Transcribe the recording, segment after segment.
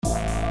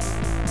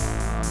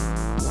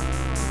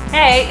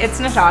Hey, it's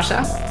Natasha.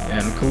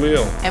 And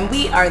Khalil. And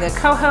we are the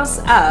co-hosts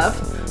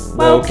of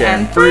Woke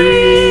and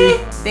Free.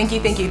 Thank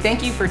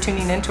you for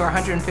tuning in to our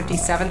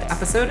 157th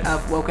episode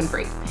of Woke and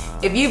Free.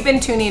 If you've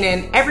been tuning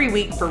in every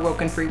week for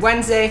Woke and Free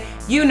Wednesday,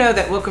 you know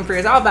that Woke and Free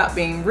is all about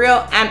being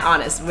real and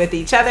honest with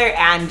each other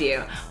and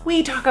you.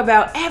 We talk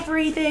about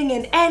everything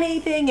and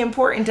anything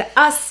important to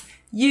us,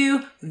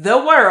 you, the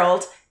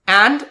world,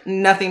 and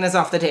nothing is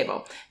off the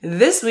table.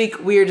 This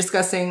week, we are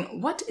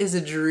discussing what is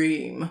a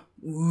dream.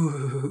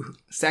 Ooh,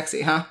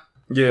 sexy, huh?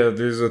 Yeah,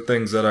 these are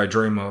things that I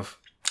dream of.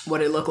 What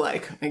it look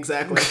like,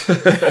 exactly.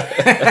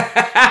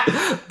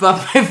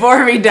 But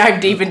before we dive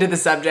deep into the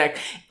subject,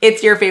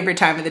 it's your favorite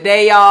time of the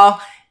day,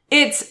 y'all.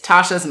 It's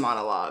Tasha's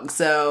monologue.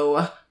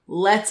 So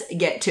let's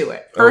get to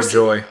it. First,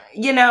 oh, joy.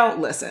 You know,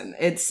 listen,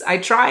 I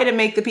try to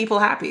make the people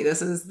happy.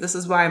 This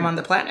is why I'm on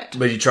the planet.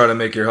 But you try to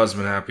make your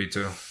husband happy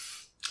too.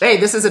 Hey,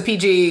 this is a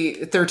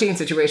PG-13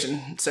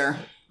 situation, sir.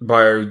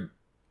 By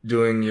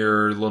doing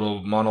your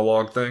little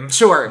monologue thing?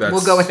 Sure,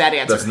 we'll go with that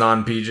answer. That's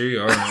non-PG?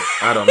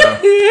 I don't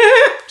know.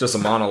 Just a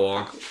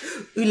monologue.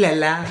 Ooh la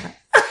la.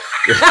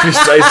 If you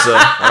say so.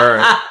 All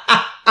right.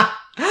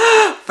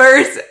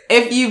 First,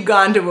 if you've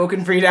gone to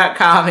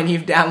wokenfree.com and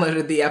you've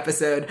downloaded the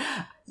episode,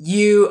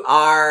 you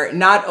are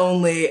not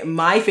only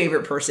my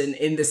favorite person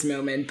in this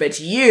moment, but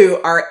you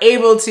are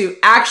able to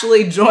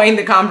actually join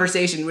the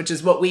conversation, which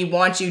is what we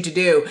want you to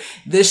do.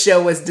 This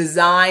show was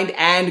designed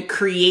and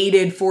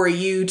created for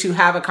you to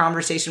have a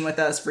conversation with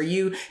us, for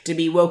you to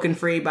be woke and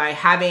free by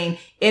having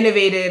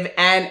innovative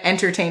and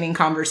entertaining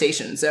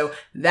conversations. So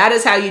that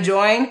is how you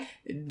join.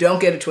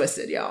 Don't get it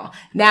twisted, y'all.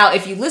 Now,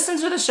 if you listen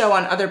to the show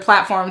on other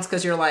platforms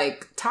because you're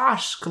like,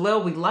 Tosh,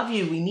 Khalil, we love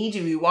you, we need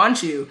you, we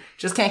want you,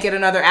 just can't get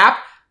another app,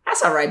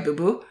 that's all right,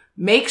 boo-boo.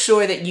 Make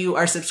sure that you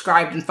are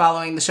subscribed and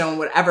following the show on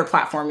whatever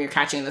platform you're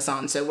catching this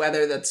on. So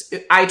whether that's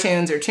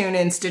iTunes or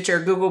TuneIn, Stitcher,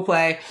 Google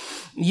Play,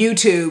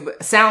 YouTube,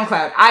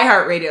 SoundCloud,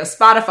 iHeartRadio,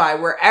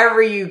 Spotify, wherever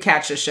you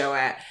catch the show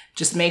at,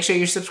 just make sure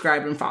you're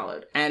subscribed and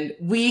followed. And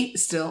we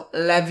still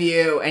love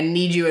you and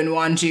need you and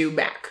want you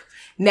back.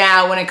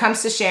 Now, when it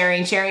comes to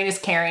sharing is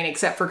caring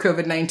except for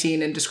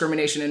COVID-19 and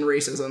discrimination and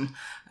racism.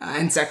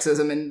 And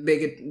sexism and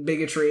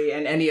bigotry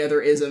and any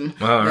other ism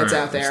that's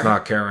out there. It's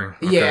not caring.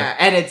 Okay. Yeah.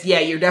 And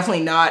you're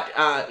definitely not,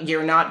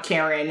 you're not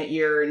Karen.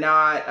 You're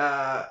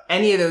not,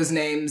 any of those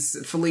names,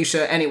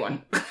 Felicia,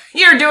 anyone.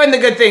 You're doing the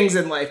good things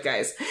in life,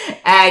 guys.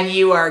 And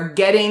you are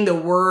getting the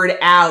word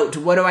out.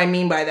 What do I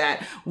mean by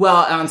that?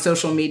 Well, on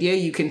social media,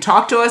 you can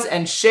talk to us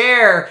and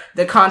share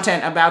the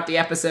content about the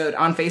episode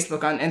on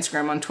Facebook, on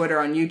Instagram, on Twitter,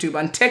 on YouTube,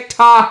 on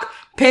TikTok,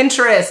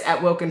 Pinterest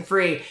at Woke and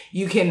Free.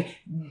 You can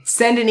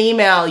send an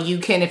email. You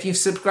can, if you've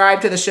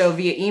subscribed to the show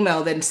via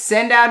email, then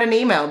send out an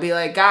email. Be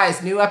like,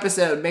 guys, new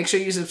episode. Make sure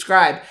you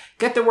subscribe.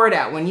 Get the word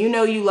out. When you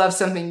know you love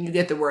something, you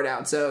get the word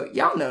out. So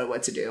y'all know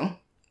what to do.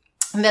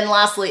 And then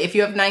lastly, if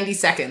you have 90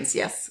 seconds,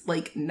 yes,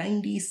 like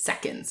 90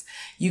 seconds,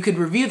 you could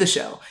review the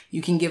show.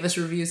 You can give us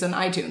reviews on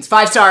iTunes.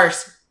 5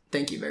 stars.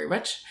 Thank you very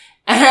much.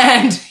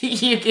 And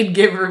you can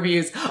give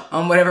reviews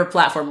on whatever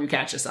platform you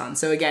catch us on.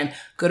 So again,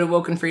 go to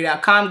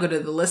wokenfree.com, go to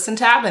the listen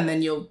tab, and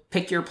then you'll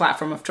pick your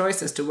platform of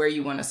choice as to where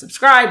you want to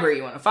subscribe, where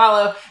you want to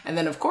follow, and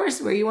then of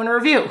course, where you want to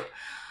review.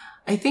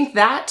 I think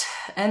that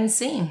ends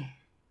scene.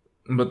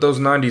 But those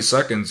 90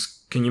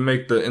 seconds, can you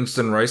make the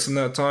instant rice in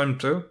that time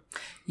too?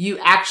 You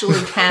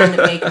actually can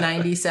make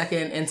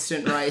 90-second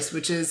instant rice,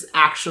 which is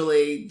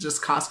actually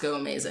just Costco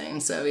amazing.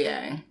 So,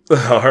 yeah.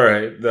 All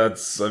right.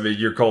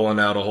 You're calling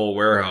out a whole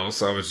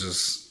warehouse. I was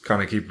just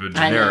kind of keeping it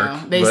generic.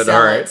 I know. They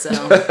sell it, so,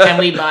 and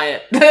we buy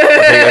it. I think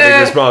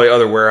there's probably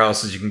other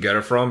warehouses you can get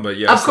it from, but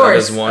yes, that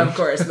is one. Of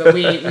course, but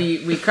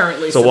we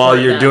currently So while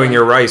you're doing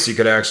your rice, you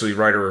could actually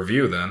write a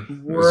review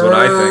then. Word. Is what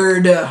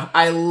I think.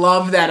 I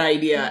love that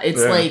idea.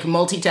 It's like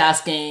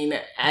multitasking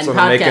and so podcasting.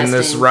 I'm making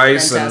this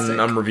rice Fantastic.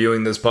 and I'm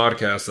reviewing this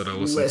podcast that I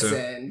listen to.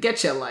 Listen,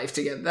 get your life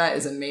together. That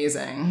is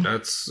amazing.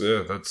 That's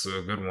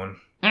a good one.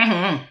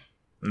 Mm-hmm.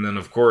 And then,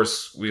 of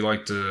course, we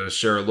like to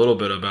share a little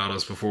bit about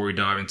us before we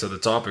dive into the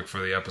topic for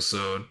the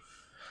episode.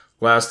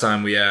 Last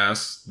time we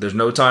asked, there's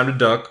no time to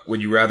duck.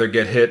 Would you rather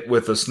get hit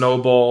with a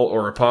snowball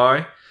or a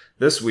pie?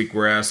 This week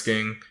we're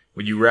asking,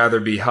 would you rather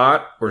be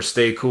hot or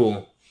stay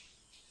cool?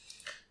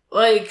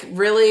 Like,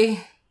 really?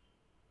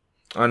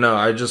 I know.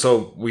 I just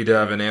hope we'd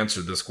haven't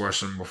answered this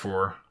question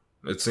before.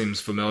 It seems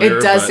familiar.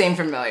 It does seem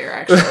familiar,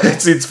 actually.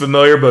 It seems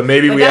familiar, but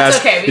maybe but we that's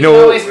asked. Okay. We can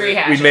always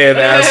rehash. We may have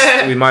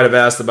asked. We might have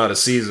asked about a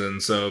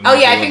season. So. Oh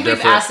yeah, I think we've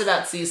asked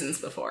about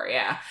seasons before.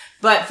 Yeah,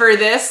 but for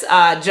this,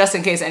 just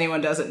in case anyone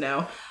doesn't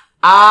know,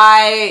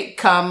 I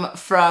come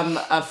from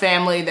a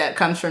family that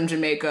comes from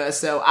Jamaica,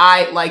 so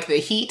I like the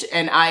heat,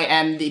 and I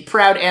am the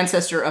proud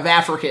ancestor of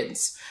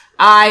Africans.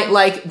 I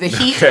like the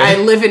heat. Okay. I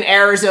live in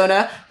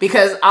Arizona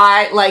because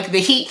I like the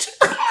heat.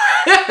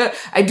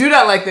 I do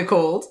not like the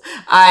cold.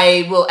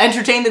 I will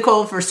entertain the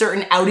cold for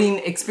certain outing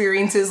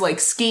experiences like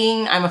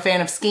skiing. I'm a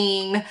fan of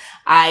skiing.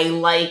 I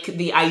like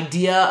the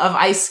idea of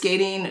ice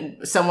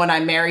skating. Someone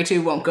I'm married to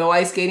won't go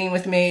ice skating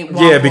with me.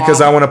 Womp, yeah, because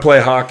womp. I want to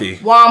play hockey.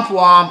 Womp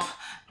womp.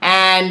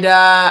 And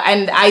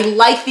I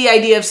like the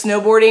idea of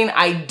snowboarding.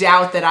 I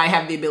doubt that I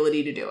have the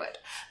ability to do it.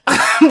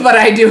 But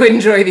I do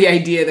enjoy the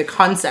idea, the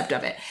concept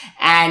of it.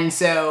 And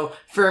so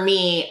for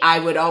me, I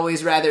would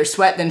always rather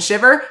sweat than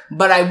shiver,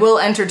 but I will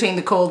entertain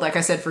the cold, like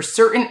I said, for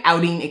certain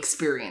outing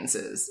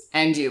experiences.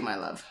 And you, my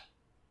love?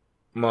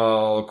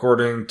 Well,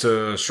 according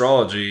to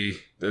astrology,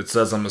 it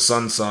says I'm a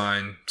sun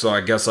sign, so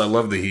I guess I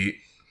love the heat.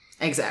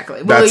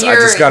 Exactly. Well, I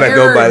just gotta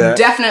go by that.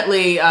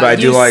 Definitely, but I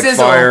do like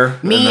fire.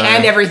 Me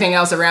and everything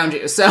else around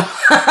you. So,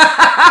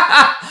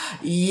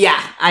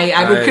 yeah,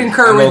 I would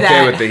concur with that.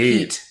 I'm okay with the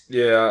heat.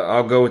 Yeah,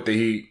 I'll go with the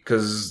heat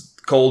because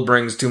cold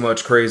brings too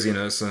much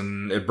craziness,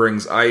 and it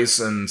brings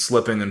ice and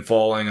slipping and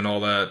falling and all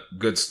that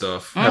good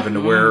stuff. Mm-hmm. Having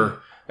to wear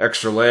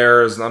extra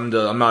layers, I'm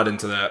not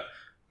into that.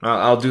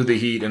 I'll do the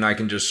heat, and I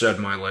can just shed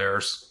my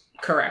layers.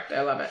 Correct.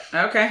 I love it.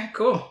 Okay,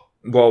 cool.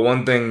 Well,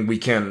 one thing we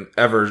can't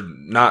ever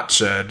not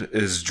shed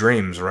is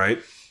dreams, right?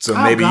 So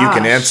maybe you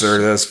can answer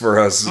this for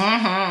us.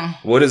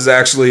 Mm-hmm. What is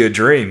actually a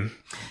dream?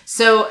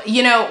 So,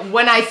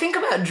 when I think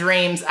about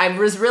dreams, I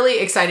was really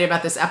excited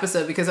about this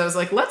episode because I was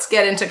like, let's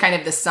get into kind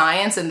of the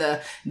science and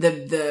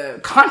the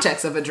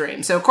context of a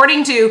dream. So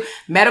according to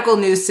Medical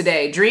News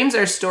Today, dreams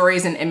are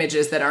stories and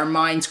images that our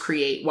minds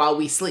create while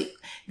we sleep.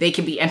 They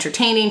can be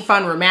entertaining,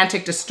 fun,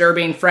 romantic,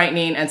 disturbing,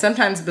 frightening, and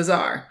sometimes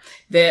bizarre.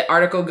 The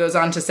article goes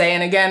on to say,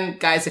 and again,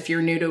 guys, if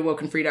you're new to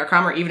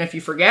wokeandfree.com, or even if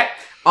you forget,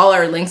 all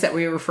our links that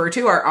we refer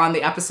to are on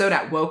the episode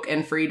at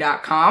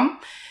wokeandfree.com.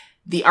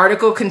 The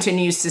article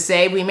continues to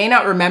say, we may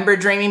not remember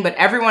dreaming, but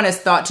everyone is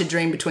thought to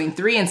dream between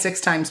 3 and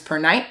 6 times per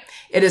night.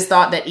 It is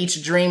thought that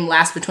each dream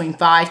lasts between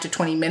 5 to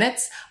 20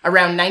 minutes.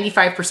 Around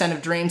 95%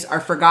 of dreams are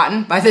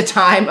forgotten by the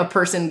time a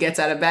person gets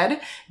out of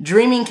bed.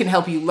 Dreaming can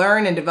help you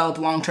learn and develop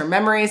long-term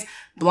memories.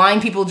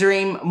 Blind people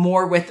dream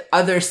more with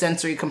other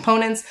sensory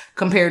components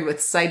compared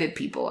with sighted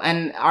people.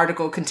 And the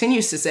article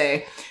continues to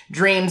say,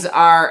 dreams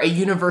are a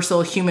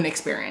universal human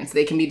experience.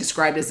 They can be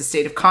described as a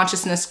state of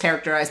consciousness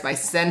characterized by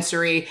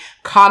sensory,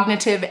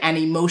 cognitive, and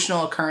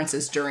emotional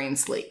occurrences during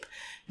sleep.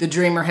 The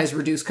dreamer has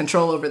reduced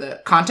control over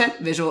the content,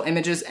 visual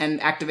images,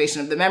 and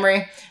activation of the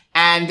memory.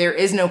 And there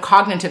is no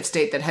cognitive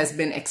state that has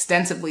been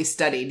extensively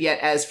studied, yet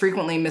as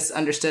frequently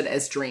misunderstood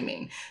as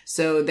dreaming.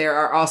 So there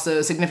are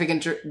also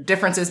significant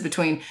differences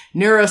between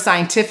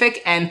neuroscientific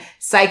and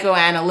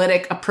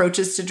psychoanalytic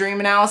approaches to dream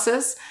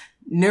analysis.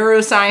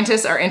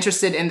 Neuroscientists are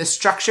interested in the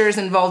structures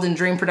involved in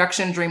dream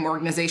production, dream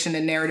organization,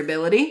 and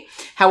narratability.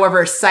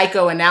 However,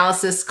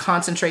 psychoanalysis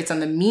concentrates on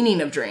the meaning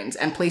of dreams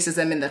and places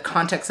them in the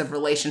context of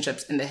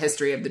relationships in the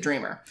history of the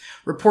dreamer.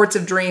 Reports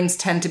of dreams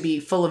tend to be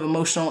full of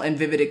emotional and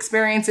vivid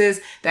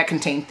experiences that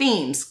contain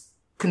themes,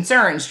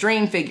 concerns,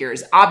 dream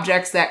figures,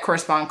 objects that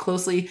correspond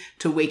closely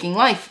to waking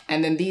life.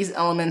 And then these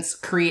elements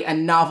create a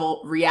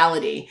novel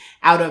reality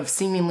out of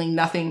seemingly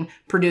nothing,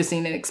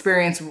 producing an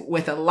experience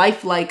with a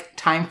lifelike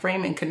time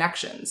frame and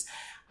connections.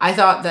 I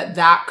thought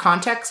that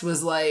context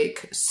was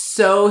like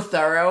so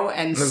thorough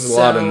and there's a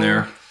lot in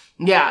there.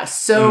 Yeah,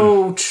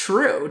 so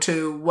true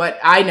to what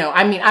I know.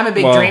 I mean, I'm a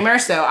big dreamer,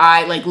 so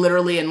I like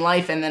literally in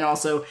life and then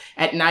also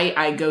at night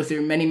I go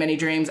through many, many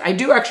dreams. I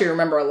do actually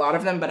remember a lot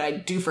of them, but I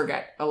do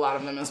forget a lot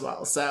of them as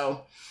well.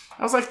 So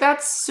I was like,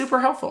 that's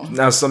super helpful.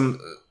 Now, some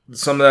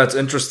of that's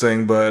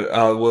interesting, but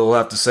we'll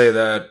have to say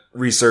that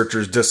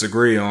researchers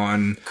disagree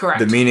on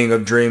the meaning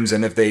of dreams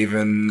and if they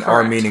even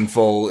are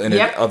meaningful in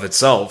it of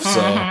itself.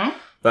 So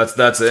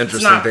that's the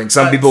interesting thing.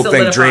 Some people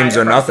think dreams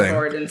are nothing.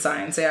 In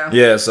science,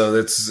 yeah. So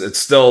it's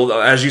still,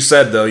 as you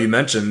said though, you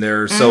mentioned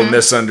they're so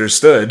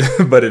misunderstood,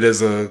 but it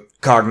is a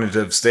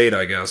cognitive state,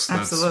 I guess.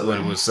 That's what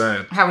it was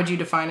saying. How would you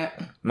define it?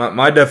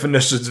 My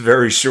definition is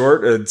very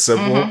short and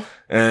simple,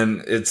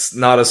 and it's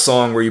not a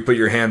song where you put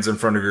your hands in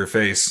front of your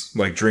face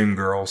like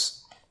Dreamgirls.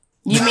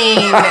 You mean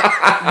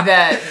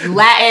the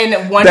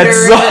Latin wonder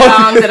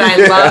song that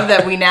I love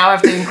that we now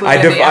have to include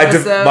in the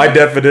episode? My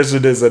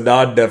definition is a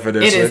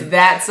non-definition. It is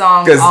that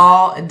song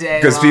all day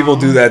because people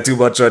do that too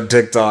much on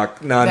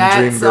TikTok.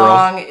 Non-dream girl.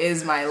 That song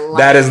is my life.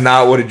 That is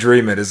not what a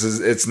dream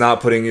is. It's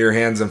not putting your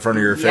hands in front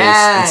of your face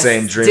and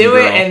saying dream girl. Do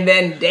it and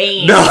then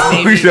dance.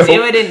 No,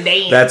 do it and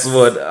dance. That's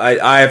what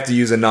I have to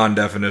use a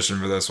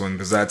non-definition for this one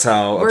because that's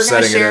how upsetting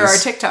it is. We're going to share our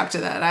TikTok to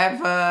that.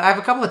 I have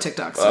a couple of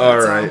TikToks. All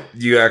right.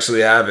 You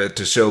actually have it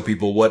to show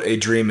people what a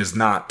dream is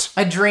not.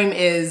 A dream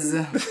is...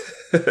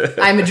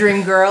 I'm a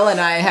dream girl and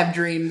I have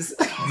dreams.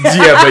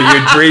 Yeah, but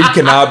your dream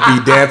cannot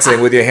be dancing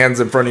with your hands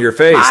in front of your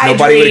face.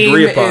 Nobody would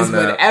agree upon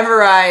that.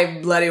 Whatever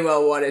I bloody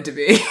well want it to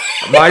be.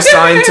 My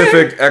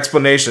scientific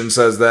explanation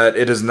says that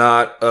it is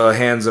not a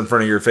hands in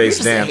front of your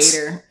face dance.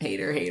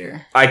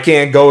 Hater. I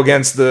can't go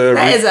against the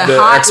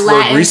hot expert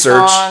Latin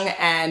research song,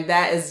 and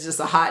that is just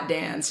a hot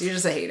dance. You're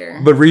just a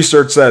hater. But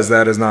research says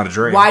that is not a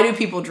dream. Why do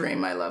people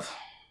dream, my love?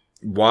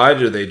 Why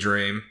do they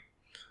dream?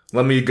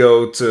 Let me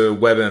go to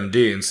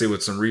WebMD and see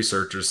what some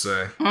researchers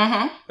say.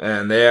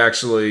 And they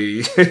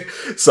actually,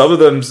 some of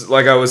them,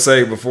 like I was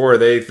saying before,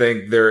 they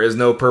think there is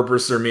no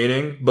purpose or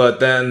meaning. But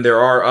then there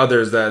are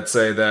others that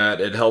say that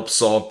it helps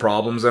solve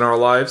problems in our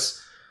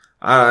lives.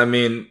 I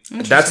mean,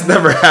 that's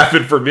never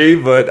happened for me,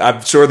 but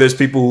I'm sure there's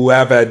people who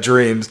have had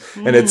dreams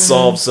and it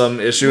solved some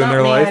issue in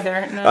their life.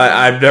 No.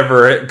 I've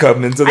never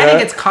come into that. I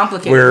think it's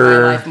complicated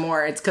my life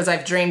more. It's because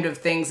I've dreamed of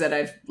things that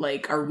I've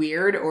are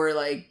weird or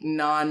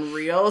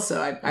non-real,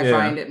 so I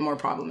find it more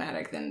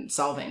problematic than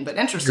solving. But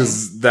interesting.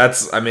 Because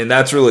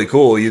that's really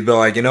cool. You'd be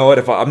like, you know what?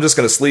 If I'm just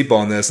going to sleep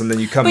on this, and then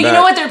you come back. But you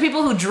know what? There are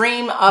people who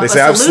dream up they a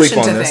say, solution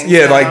to things.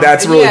 Yeah,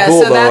 that's really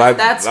cool, so though.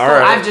 That's cool.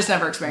 Right. I've just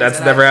never experienced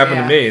That's never happened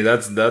to me.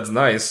 That's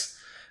nice.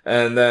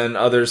 And then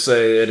others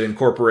say it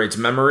incorporates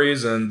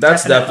memories, and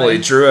that's definitely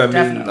true. I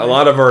mean, a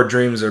lot of our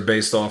dreams are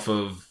based off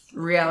of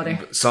reality,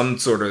 some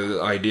sort of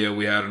idea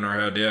we had in our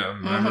head. Yeah,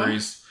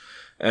 memories.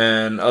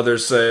 And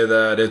others say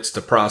that it's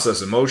to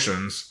process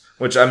emotions,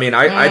 which I mean,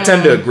 I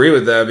tend to agree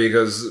with that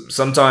because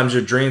sometimes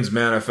your dreams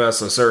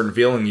manifest a certain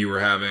feeling you were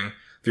having.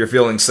 If you're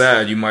feeling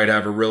sad, you might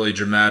have a really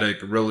dramatic,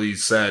 really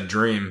sad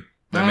dream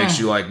that makes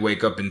you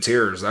wake up in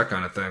tears, that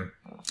kind of thing.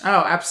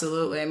 Oh,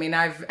 absolutely. I mean,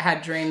 I've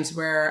had dreams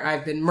where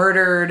I've been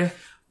murdered,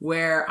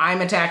 where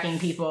I'm attacking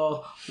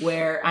people,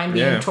 where I'm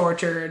being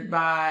tortured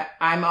by,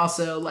 I'm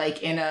also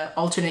in a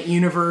alternate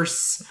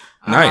universe.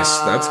 Nice.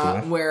 That's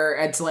cool. Where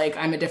it's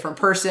I'm a different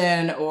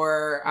person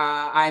or,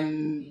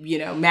 I'm,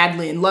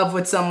 madly in love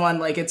with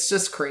someone. It's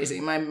just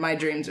crazy. My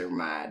dreams are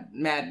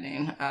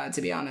maddening,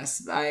 to be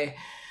honest. I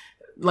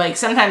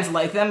sometimes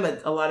like them,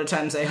 but a lot of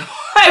times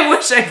I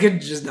wish I could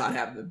just not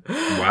have them.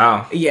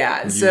 Wow.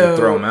 Yeah. You would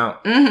throw them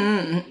out.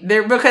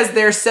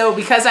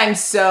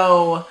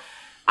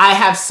 I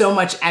have so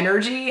much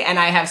energy and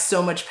I have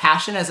so much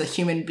passion as a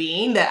human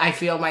being that I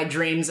feel my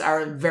dreams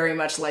are very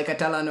much like a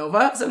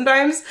telenova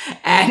sometimes.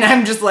 And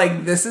I'm just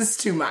this is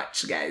too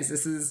much, guys.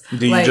 This is.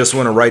 Do you just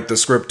want to write the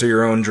script to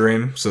your own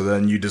dream so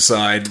then you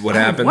decide what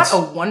happens? What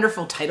a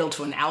wonderful title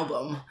to an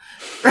album.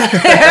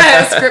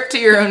 Script to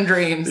your own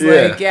dreams.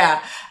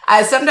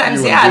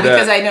 Sometimes,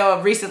 because I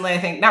know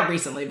recently, not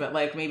recently, but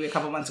maybe a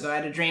couple months ago, I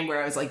had a dream where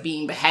I was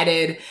being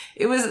beheaded.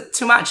 It was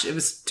too much.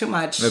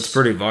 That's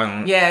pretty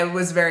violent. Yeah, it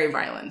was very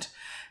violent.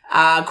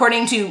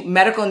 According to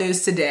Medical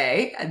News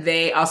Today,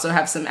 they also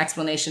have some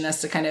explanation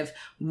as to kind of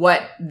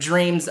what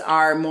dreams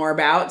are more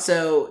about.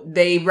 So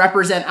they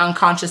represent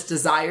unconscious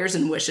desires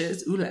and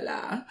wishes. Ooh la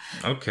la.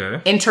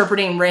 Okay.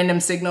 Interpreting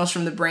random signals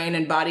from the brain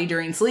and body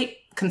during sleep.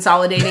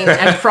 Consolidating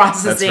and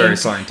processing That's very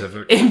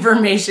scientific.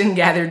 Information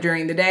gathered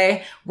during the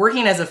day,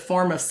 working as a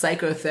form of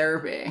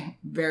psychotherapy.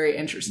 Very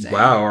interesting.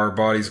 Wow, our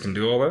bodies can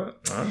do all that?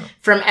 Oh.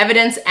 From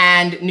evidence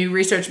and new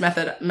research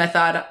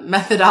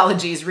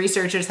methodologies,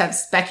 researchers have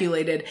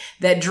speculated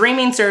that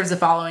dreaming serves the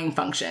following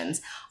functions.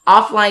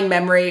 Offline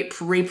memory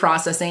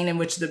reprocessing, in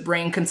which the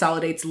brain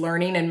consolidates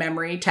learning and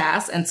memory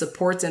tasks and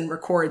supports and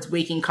records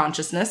waking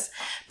consciousness,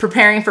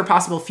 preparing for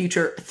possible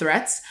future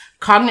threats,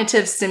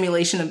 cognitive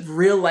stimulation of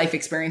real life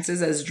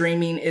experiences, as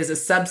dreaming is a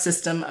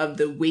subsystem of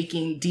the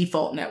waking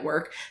default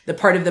network, the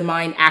part of the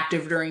mind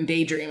active during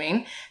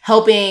daydreaming,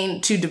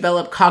 helping to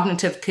develop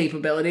cognitive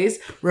capabilities,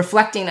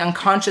 reflecting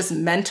unconscious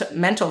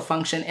mental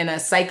function in a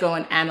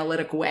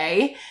psychoanalytic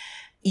way,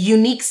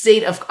 unique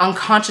state of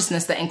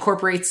unconsciousness that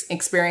incorporates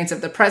experience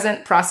of the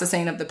present,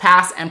 processing of the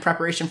past, and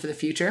preparation for the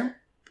future.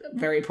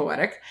 Very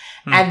poetic.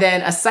 And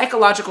then a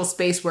psychological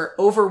space where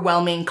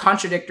overwhelming,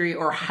 contradictory,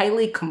 or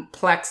highly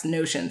complex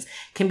notions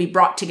can be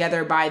brought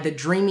together by the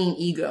dreaming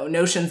ego,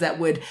 notions that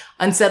would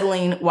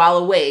unsettling while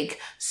awake,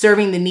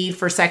 serving the need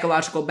for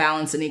psychological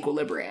balance and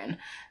equilibrium.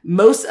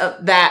 Most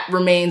of that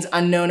remains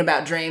unknown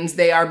about dreams.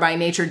 They are by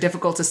nature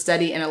difficult to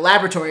study in a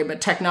laboratory, but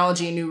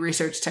technology and new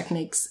research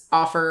techniques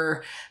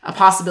offer a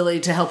possibility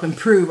to help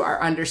improve our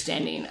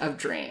understanding of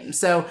dreams.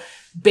 So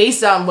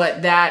based on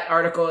what that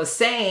article is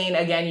saying,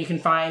 again, you can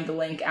find the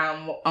link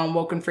on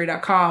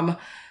wokenfree.com.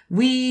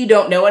 We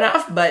don't know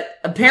enough, but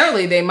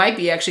apparently they might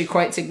be actually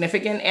quite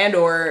significant and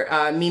or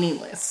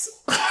meaningless.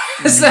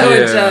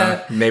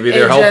 Maybe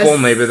they're helpful,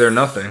 maybe they're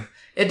nothing.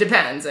 It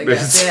depends, I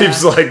guess. It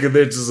seems like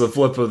it's just a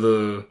flip of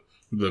the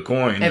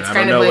coin. It's I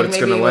kind don't know of what it's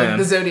going to land.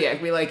 The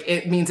Zodiac.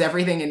 It means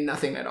everything and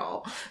nothing at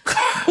all.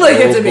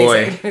 It's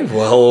amazing.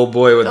 Oh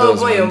boy with those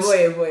ones.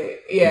 Oh boy.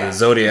 Yeah. The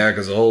Zodiac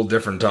is a whole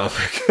different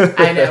topic.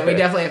 I know. We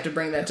definitely have to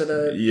bring that to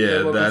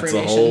the that's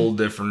a whole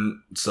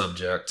different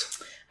subject.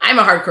 I'm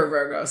a hardcore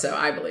Virgo, so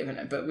I believe in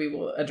it, but we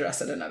will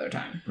address it another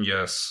time.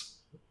 Yes.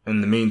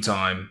 In the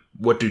meantime,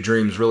 what do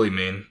dreams really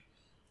mean?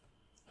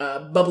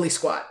 Bubbly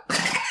squat.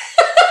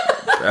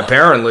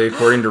 Apparently,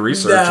 according to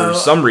researchers,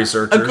 some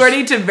researchers.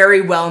 According to Very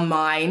Well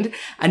Mind,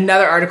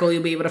 another article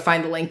you'll be able to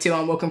find the link to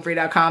on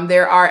wokenfree.com,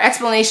 there are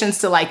explanations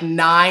to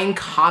 9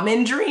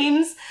 common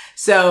dreams.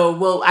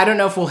 So I don't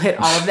know if we'll hit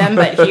all of them,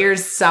 but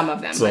here's some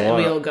of them that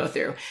we'll go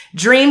through.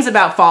 Dreams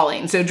about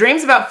falling. So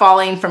dreams about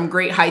falling from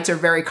great heights are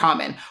very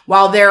common.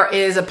 While there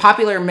is a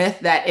popular myth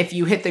that if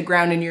you hit the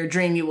ground in your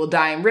dream, you will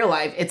die in real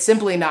life, it's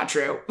simply not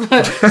true.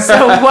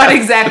 So what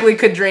exactly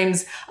could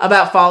dreams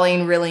about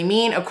falling really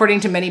mean? According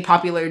to many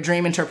popular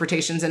dream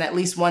interpretations in at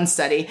least one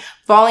study,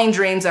 falling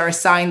dreams are a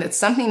sign that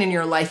something in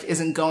your life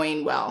isn't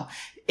going well.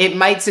 It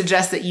might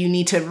suggest that you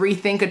need to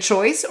rethink a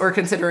choice or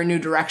consider a new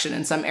direction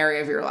in some area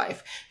of your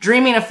life.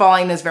 Dreaming of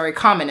falling is very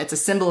common. It's a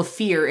symbol of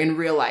fear in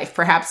real life,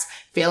 perhaps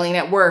failing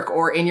at work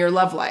or in your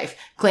love life,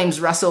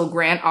 claims Russell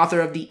Grant, author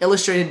of the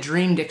Illustrated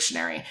Dream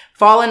Dictionary.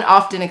 Fallen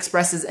often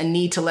expresses a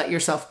need to let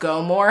yourself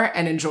go more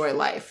and enjoy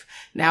life.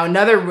 Now,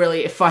 another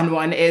really fun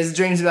one is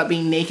dreams about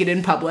being naked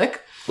in public.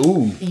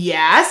 Ooh.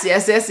 Yes.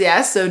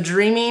 So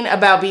dreaming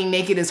about being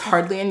naked is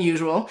hardly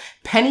unusual.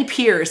 Penny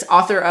Pierce,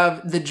 author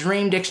of The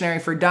Dream Dictionary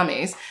for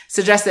Dummies,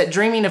 suggests that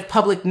dreaming of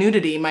public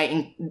nudity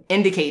might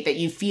indicate that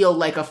you feel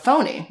like a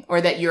phony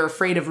or that you're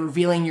afraid of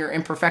revealing your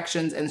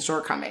imperfections and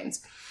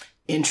shortcomings.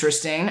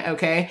 Interesting,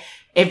 okay?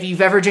 If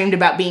you've ever dreamed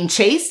about being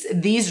chased,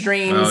 these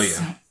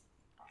dreams...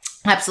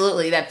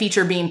 Absolutely. That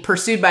feature being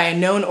pursued by a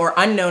known or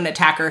unknown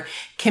attacker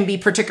can be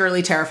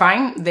particularly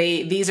terrifying.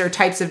 These are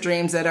types of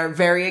dreams that are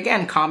very,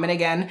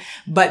 common,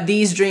 but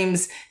these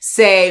dreams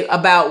say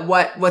about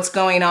what's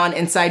going on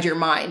inside your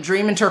mind.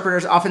 Dream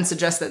interpreters often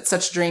suggest that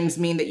such dreams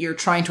mean that you're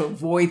trying to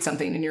avoid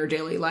something in your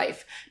daily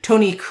life.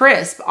 Tony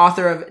Crisp,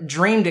 author of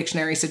Dream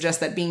Dictionary, suggests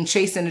that being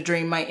chased in a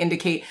dream might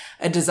indicate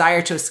a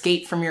desire to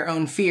escape from your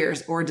own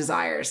fears or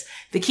desires.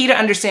 The key to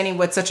understanding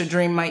what such a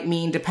dream might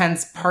mean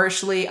depends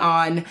partially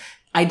on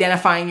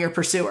identifying your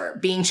pursuer.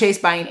 Being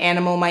chased by an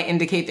animal might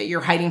indicate that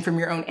you're hiding from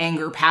your own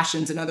anger,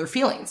 passions, and other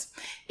feelings.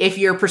 If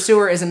your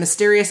pursuer is a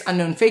mysterious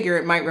unknown figure,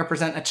 it might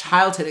represent a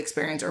childhood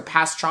experience or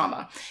past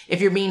trauma. If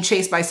you're being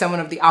chased by someone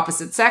of the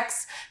opposite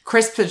sex,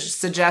 Crisp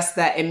suggests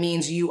that it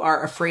means you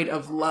are afraid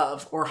of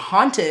love or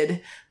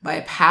haunted by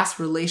a past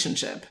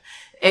relationship.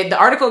 The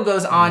article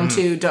goes on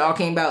to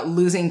talking about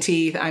losing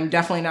teeth. I'm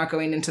definitely not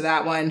going into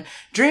that one.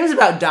 Dreams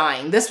about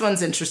dying. This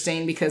one's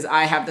interesting because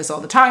I have this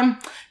all the time.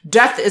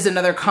 Death is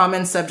another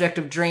common subject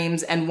of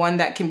dreams and one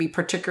that can be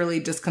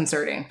particularly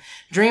disconcerting.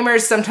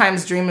 Dreamers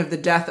sometimes dream of the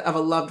death of a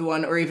loved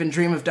one or even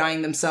dream of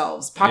dying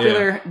themselves.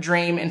 Popular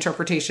dream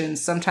interpretations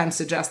sometimes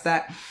suggest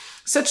that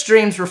such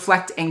dreams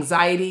reflect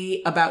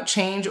anxiety about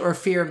change or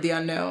fear of the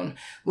unknown.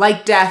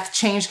 Like death,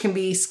 change can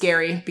be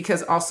scary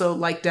because also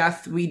like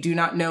death, we do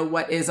not know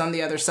what is on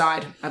the other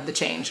side of the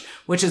change,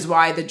 which is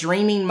why the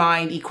dreaming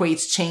mind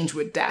equates change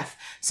with death,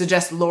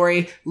 suggests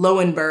Lori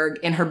Lowenberg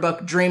in her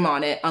book Dream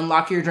On It,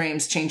 Unlock Your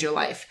Dreams, Change Your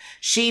Life.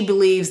 She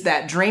believes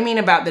that dreaming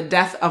about the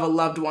death of a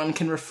loved one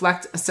can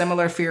reflect a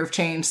similar fear of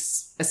change,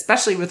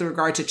 especially with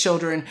regard to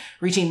children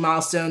reaching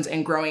milestones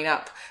and growing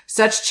up.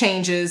 Such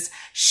changes,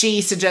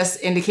 she suggests,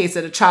 indicates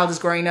that a child is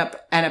growing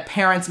up and a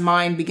parent's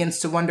mind begins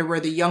to wonder where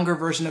the younger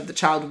version of the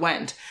child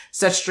went.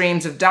 Such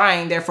dreams of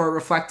dying therefore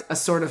reflect a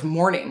sort of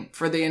mourning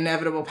for the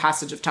inevitable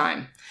passage of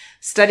time.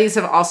 Studies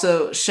have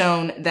also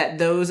shown that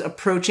those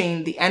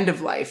approaching the end of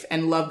life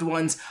and loved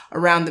ones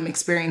around them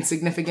experience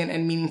significant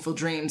and meaningful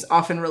dreams,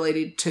 often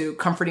related to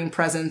comforting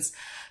presence,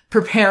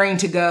 preparing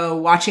to go,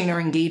 watching or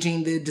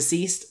engaging the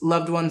deceased,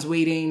 loved ones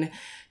waiting,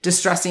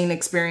 distressing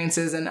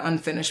experiences, and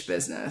unfinished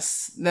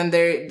business. Then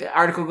the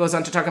article goes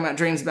on to talk about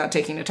dreams about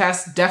taking a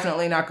test.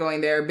 Definitely not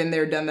going there. Been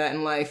there, done that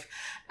in life.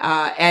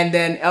 And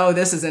then,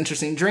 this is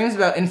interesting. Dreams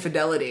about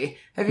infidelity.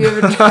 Have you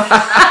ever?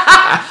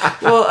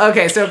 Well,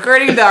 okay. So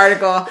according to the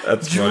article,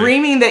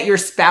 dreaming that your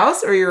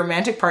spouse or your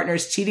romantic partner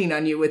is cheating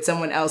on you with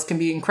someone else can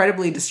be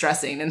incredibly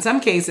distressing. In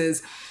some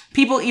cases,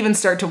 people even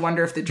start to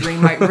wonder if the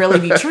dream might really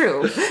be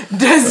true.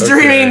 Does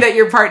dreaming that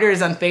your partner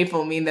is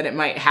unfaithful mean that it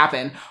might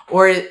happen?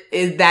 Or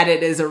is that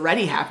it is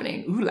already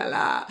happening? Ooh la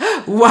la.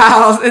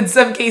 While in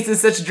some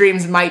cases, such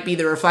dreams might be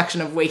the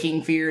reflection of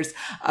waking fears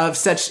of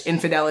such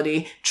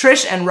infidelity.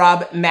 Trish and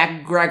Rob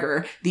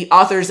McGregor, the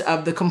authors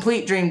of The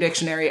Complete Dream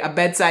Dictionary, a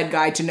bedside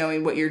guide to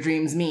knowing what your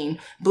dreams mean,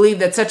 believe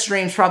that such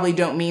dreams probably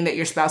don't mean that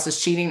your spouse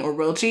is cheating or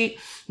will cheat.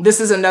 This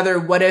is another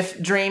what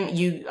if dream.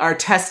 You are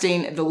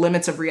testing the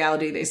limits of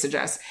reality, they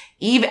suggest.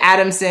 Eve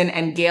Adamson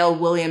and Gail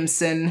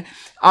Williamson,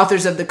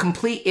 authors of The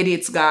Complete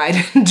Idiot's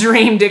Guide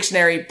Dream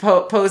Dictionary,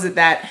 posit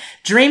that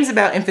dreams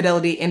about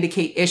infidelity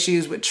indicate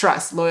issues with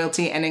trust,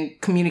 loyalty, and in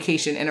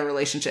communication in a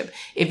relationship.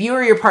 If you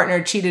or your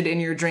partner cheated in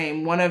your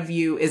dream, one of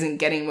you isn't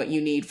getting what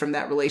you need from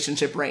that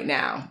relationship right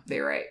now,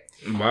 they write.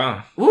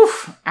 Wow.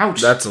 Oof.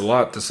 Ouch. That's a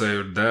lot to say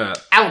with that.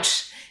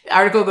 Ouch. The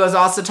article goes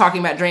also talking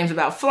about dreams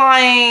about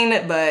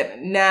flying, but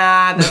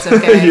nah, that's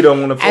okay. You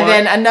don't want to fly. And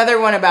then another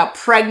one about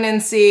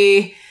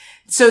pregnancy.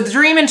 So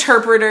dream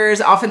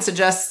interpreters often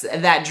suggest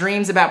that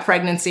dreams about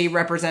pregnancy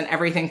represent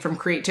everything from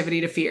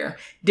creativity to fear.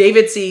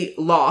 David C.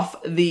 Loth,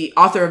 the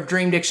author of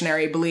Dream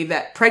Dictionary, believed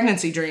that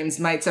pregnancy dreams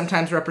might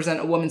sometimes represent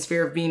a woman's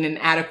fear of being an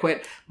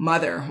inadequate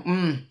mother.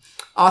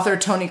 Author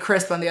Tony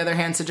Crisp, on the other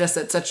hand, suggests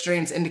that such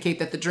dreams indicate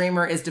that the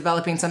dreamer is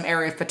developing some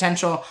area of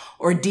potential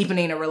or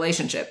deepening a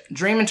relationship.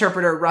 Dream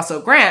interpreter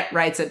Russell Grant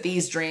writes that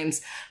these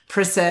dreams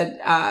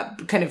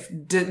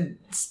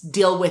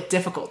deal with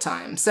difficult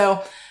times.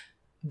 So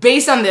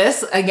based on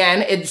this,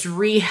 again, it's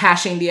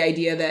rehashing the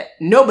idea that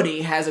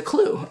nobody has a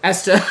clue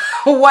as to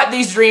what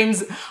these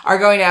dreams are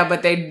going to have,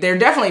 but they're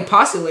definitely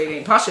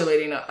postulating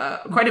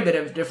quite a bit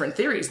of different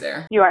theories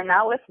there. You are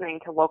now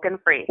listening to Woken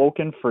Free.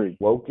 Woken Free.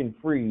 Woken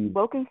Free.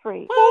 Woken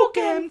Free.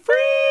 Woken Free!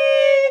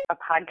 A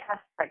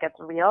podcast that gets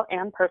real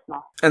and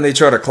personal. And they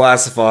try to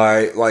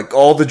classify like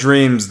all the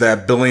dreams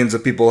that billions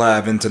of people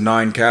have into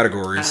 9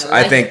 categories.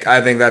 I think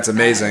that's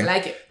amazing. I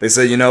like it. They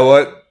said, you know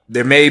what?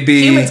 There may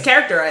be humans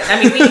characterize.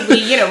 I mean,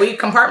 we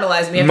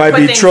compartmentalize. We have might to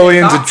put be things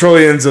trillions in and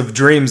trillions of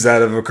dreams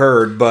that have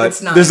occurred, but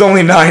It's not. there's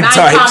only 9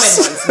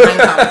 types. Nine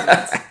common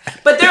ones.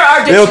 But there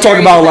are. They don't talk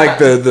about like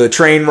dictionaries the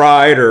train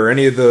ride or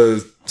any of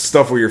the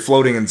stuff where you're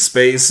floating in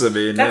space. I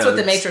mean, That's yeah, what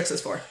the it's- Matrix is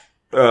for.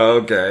 Oh,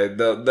 okay.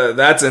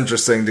 That's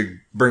interesting to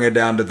bring it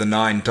down to the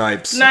 9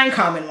 types. 9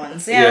 common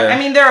ones. Yeah. Yeah. I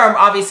mean, there are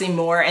obviously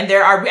more, and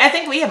there are. I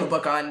think we have a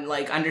book on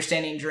like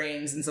understanding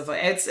dreams and stuff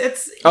like.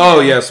 It's. Oh,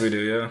 yes, we do.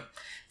 Yeah.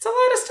 It's a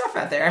lot of stuff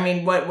out there. I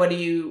mean, what do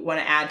you want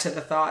to add to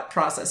the thought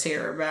process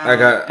here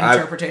about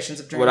interpretations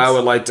of dreams? What I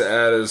would like to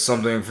add is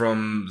something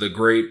from the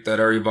great that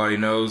everybody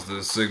knows,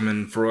 the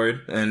Sigmund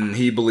Freud, and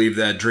he believed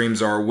that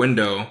dreams are a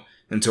window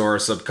into our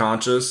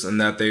subconscious and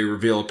that they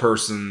reveal a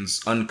person's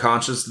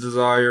unconscious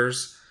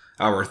desires,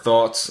 our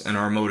thoughts, and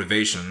our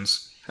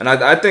motivations. And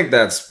I think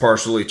that's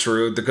partially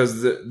true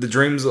because the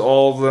dreams,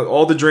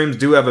 all the dreams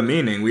do have a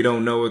meaning. We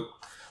don't know what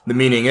the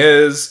meaning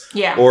is,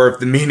 or if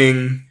the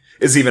meaning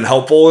is even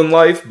helpful in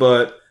life,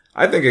 but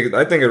I think it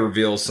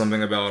reveals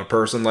something about a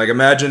person. Like,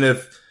 imagine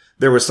if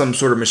there was some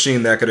sort of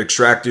machine that could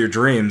extract your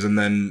dreams and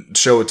then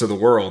show it to the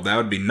world. That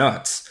would be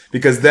nuts.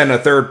 Because then a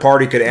third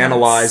party could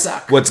analyze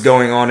what's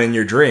going on in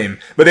your dream.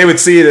 But they would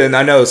see it, and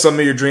I know some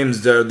of your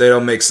dreams, they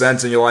don't make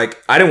sense, and you're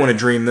like, I didn't want to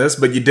dream this,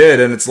 but you did,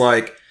 and it's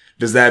like,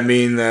 does that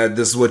mean that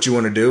this is what you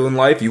want to do in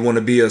life? You want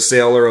to be a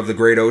sailor of the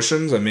great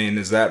oceans? I mean,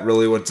 is that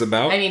really what it's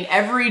about? I mean,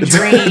 every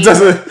dream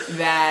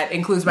that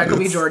includes Michael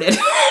B. Jordan.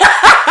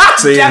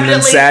 See, and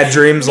then sad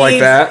dreams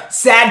like that?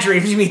 Sad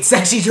dreams, you mean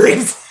sexy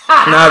dreams.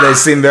 No, they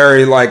seem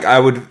very like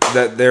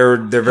they're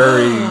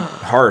very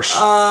harsh.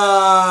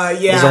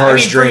 Yeah. Those are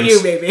harsh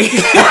dreams. For you, maybe.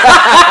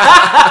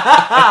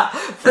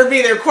 For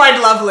me, they're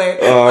quite lovely.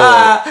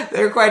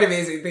 They're quite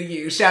amazing. Thank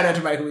you. Shout out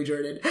to Michael B.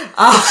 Jordan.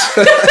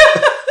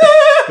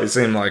 They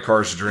seem like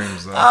harsh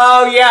dreams, though.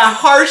 Oh yeah,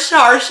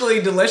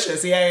 harshly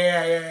delicious.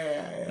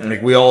 Yeah.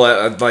 Like we all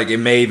like it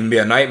may even be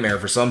a nightmare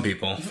for some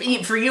people.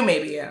 For you,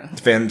 maybe, yeah.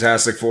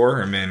 Fantastic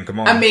Four. I mean, come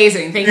on.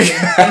 Amazing. Thank you.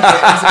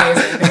 That's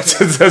amazing. Thank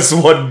you. That's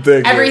one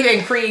thing.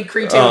 Everything Creed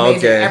 2, amazing.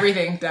 Okay.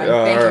 Everything done.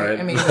 Thank you. Right.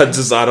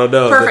 Amazing. I don't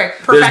know.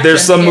 Perfect.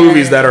 There's some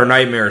movies that are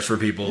nightmares for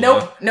people.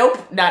 Nope.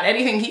 Not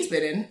anything he's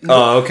been in. Nope.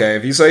 Oh, okay.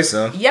 If you say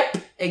so. Yep.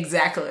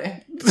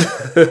 Exactly.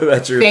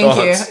 That's your thoughts.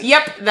 Thank you.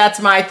 Yep.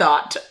 That's my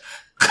thought.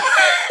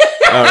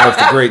 I don't know if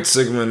the great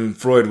Sigmund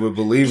Freud would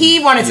believe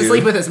he wanted to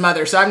sleep with his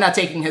mother, so I'm not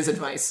taking his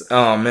advice.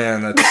 Oh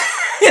man, that's.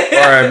 Or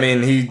I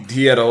mean,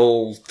 he had a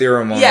whole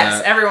theorem on that.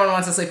 Yes, everyone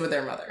wants to sleep with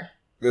their mother.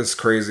 That's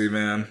crazy,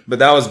 man. But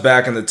that was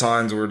back in the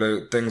times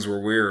where things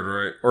were weird,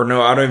 right? Or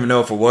no, I don't even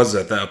know if it was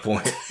at that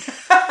point.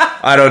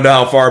 I don't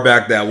know how far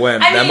back that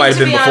went. That might have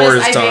been before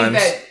his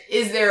times.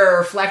 Is there a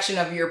reflection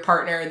of your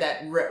partner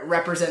that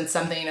represents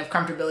something of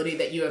comfortability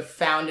that you have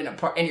found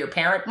in your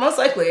parent? Most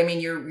likely. I mean,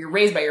 you're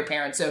raised by your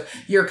parents, so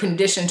you're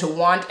conditioned to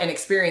want and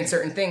experience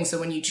certain things. So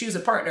when you choose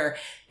a partner,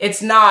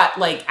 it's not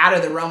like out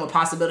of the realm of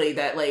possibility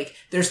that like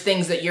there's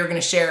things that you're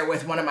going to share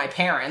with one of my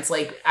parents.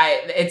 Like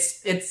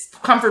it's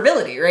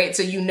comfortability, right?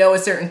 So you know a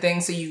certain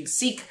thing, so you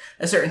seek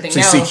a certain thing. So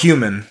you seek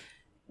human.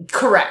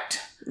 Correct.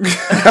 You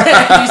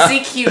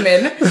seek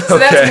human, so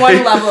that's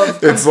one level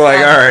of it's like,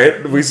 all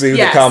right, we see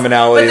the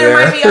commonality but there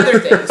there. might be other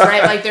things,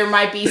 right? Like there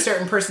might be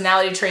certain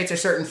personality traits or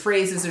certain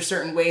phrases or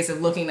certain ways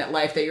of looking at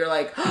life that you're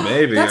like, oh,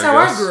 maybe that's how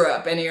I grew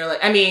up. And you're like,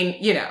 I mean,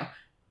 you know,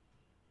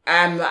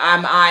 am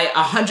I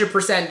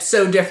 100%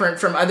 so different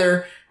from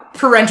other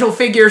parental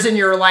figures in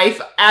your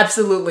life?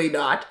 Absolutely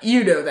not.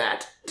 You know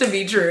that to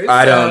be true.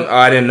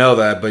 I didn't know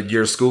that, but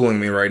you're schooling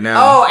me right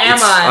now. Oh, am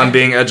I? I'm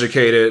being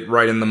educated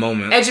right in the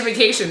moment.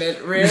 Education,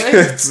 really?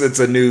 It's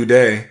a new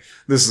day.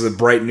 This is a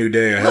bright new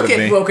day ahead of me.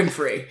 Look at Woken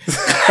Free.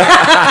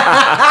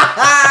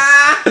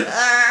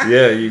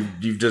 Yeah,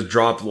 you've just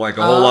dropped like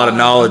a whole lot of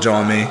knowledge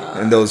on me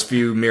in those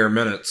few mere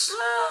minutes.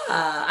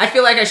 I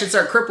feel like I should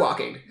start crip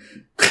walking.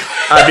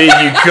 I mean,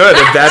 you could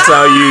if that's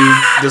how you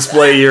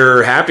display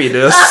your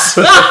happiness.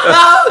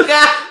 Oh,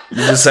 God.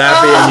 You're just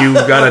happy and you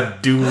gotta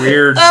do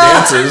weird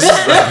dances.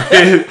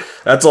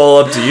 That's all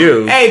up to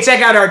you. Hey,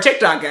 check out our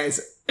TikTok, guys.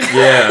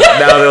 Yeah,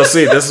 now they'll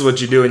see this is what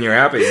you do when you're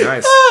happy.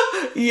 Nice.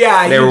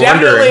 Yeah, you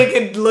definitely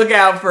could look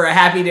out for a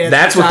happy dance.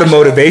 That's what the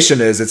motivation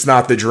is. It's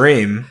not the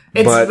dream.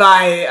 It's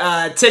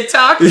by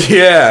TikTok?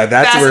 Yeah,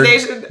 that's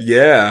Fascination? where.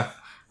 Yeah.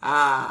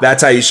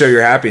 That's how you show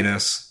your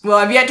happiness. Well,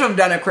 I've yet to have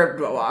done a crip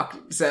walk,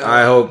 so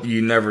I hope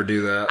you never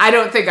do that. I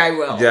don't think I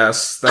will.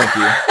 Yes, thank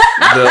you.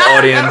 The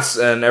audience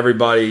and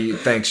everybody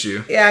thanks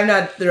you. Yeah, I'm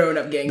not throwing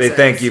up gang They signs.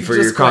 thank you for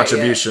your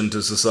contribution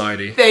to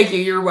society. Thank you.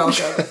 You're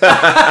welcome.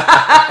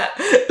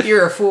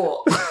 You're a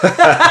fool.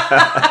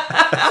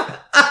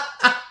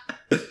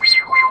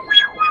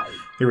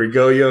 Here we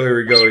go, yo.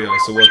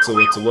 So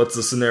what's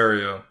the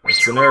scenario?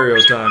 It's scenario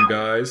time,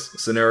 guys.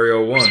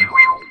 Scenario 1.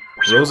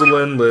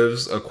 Rosalind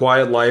lives a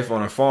quiet life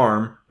on a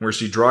farm where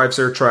she drives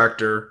her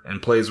tractor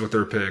and plays with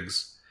her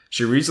pigs.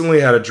 She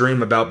recently had a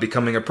dream about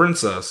becoming a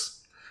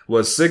princess.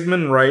 Was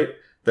Sigmund right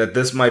that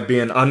this might be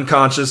an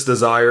unconscious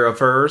desire of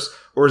hers,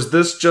 or is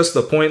this just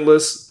a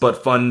pointless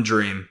but fun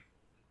dream?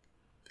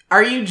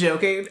 Are you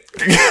joking?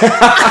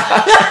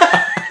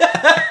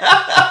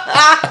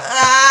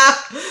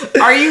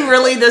 Are you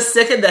really this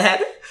sick in the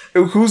head?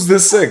 Who's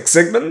this sick?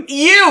 Sigmund?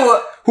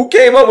 You! Who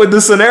came up with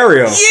this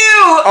scenario?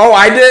 You! Oh,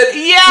 I did?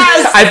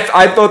 Yes!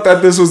 I thought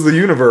that this was the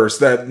universe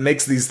that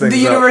makes these things The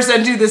universe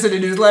sent you this in a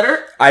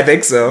newsletter? I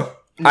think so.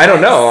 Nice. I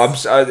don't know.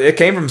 It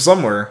came from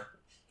somewhere.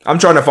 I'm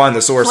trying to find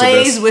the source of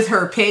Plays this. with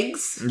her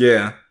pigs?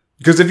 Yeah.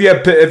 Because if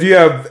you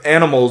have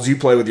animals, you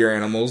play with your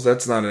animals.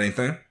 That's not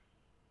anything.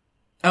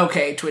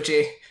 Okay,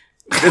 Twitchy.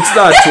 It's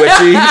not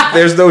twitchy.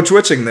 There's no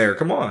twitching there.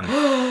 Come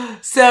on.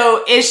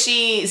 So, is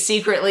she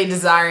secretly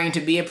desiring to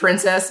be a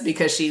princess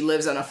because she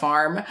lives on a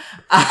farm?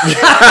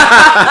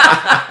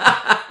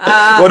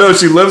 Well, no,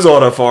 she lives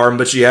on a farm,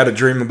 but she had a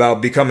dream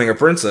about becoming a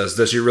princess.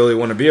 Does she really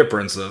want to be a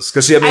princess?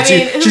 Because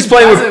she's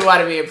playing with. Doesn't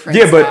want to be a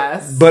princess?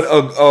 Yeah, but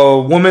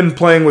a woman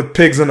playing with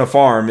pigs in a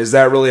farm, is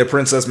that really a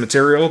princess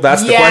material?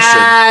 That's the question.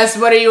 Yes.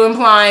 What are you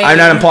implying? I'm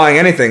not implying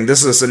anything. This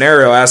is a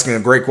scenario asking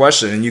a great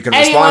question, and you can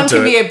respond to it.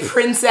 Anyone can be a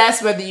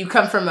princess, whether you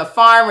come from a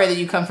farm, whether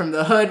you come from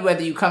the hood,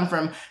 whether you come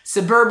from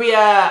suburbia,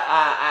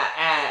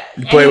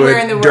 you play anywhere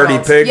with in the world. dirty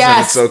pigs,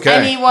 yes, and it's okay.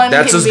 Anyone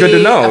That's can just be good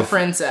to know. A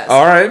princess.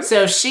 All right.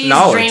 So she's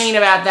dreaming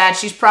about that.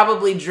 She's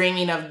probably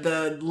dreaming of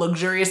the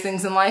luxurious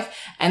things in life,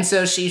 and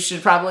so she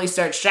should probably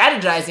start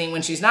strategizing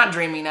when she's not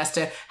dreaming as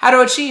to how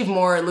to achieve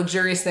more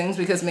luxurious things,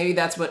 because maybe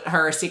that's what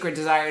her secret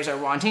desires are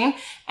wanting.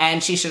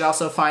 And she should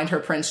also find her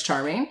Prince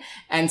Charming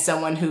and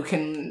someone who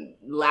can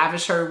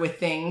lavish her with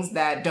things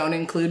that don't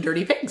include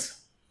dirty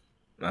pigs.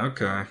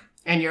 Okay.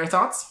 And your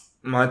thoughts?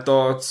 My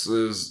thoughts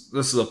is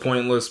this is a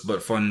pointless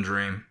but fun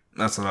dream.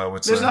 That's what I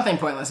would say. There's nothing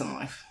pointless in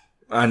life.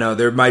 I know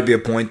there might be a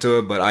point to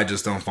it, but I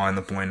just don't find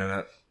the point in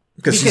it.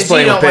 Because she's you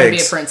playing don't with want to be a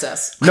pigs.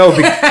 princess. No,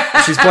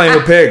 she's playing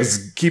with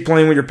pigs. Keep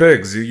playing with your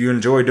pigs. You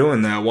enjoy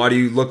doing that. Why are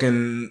you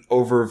looking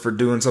over for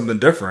doing something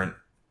different?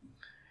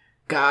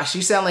 Gosh,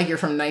 you sound like you're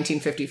from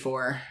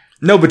 1954.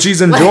 No, but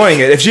she's enjoying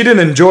it. If she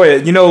didn't enjoy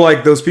it, you know,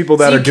 like those people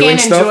that are doing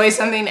stuff. You can't enjoy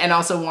something and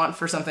also want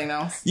for something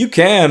else. You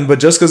can, but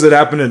just because it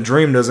happened in a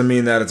dream doesn't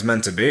mean that it's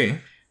meant to be.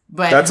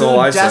 But that's who all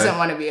I doesn't say.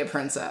 want to be a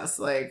princess?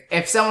 Like,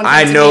 if someone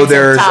I know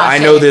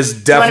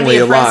there's definitely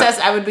a lot.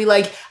 I would be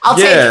like, I'll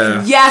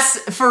take yes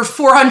for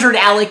 400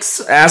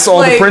 Alex. Ask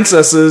all the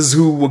princesses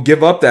who will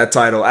give up that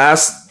title.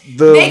 Ask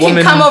the they woman.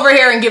 They can come over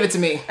here and give it to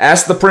me.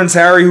 Ask the Prince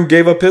Harry who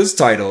gave up his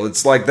title.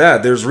 It's like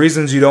that. There's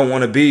reasons you don't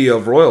want to be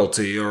of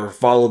royalty or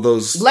follow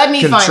those constraints.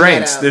 Find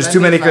that out. There's too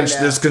many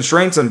there's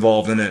constraints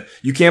involved in it.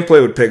 You can't play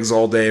with pigs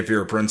all day if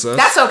you're a princess.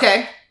 That's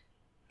okay.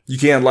 You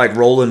can't like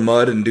roll in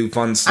mud and do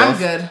fun stuff. I'm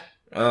good.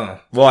 Oh.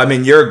 Well, I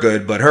mean, you're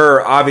good, but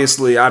her,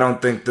 obviously, I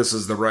don't think this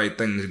is the right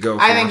thing to go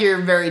for. I think you're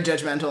very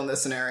judgmental in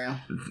this scenario.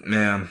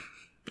 Man,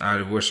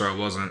 I wish I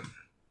wasn't.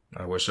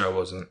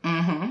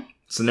 Mm-hmm.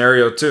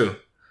 Scenario 2.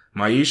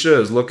 Maisha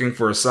is looking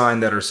for a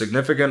sign that her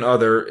significant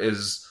other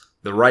is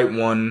the right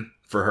one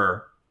for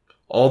her.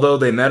 Although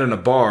they met in a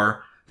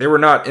bar, they were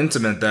not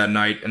intimate that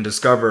night and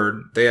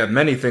discovered they have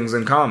many things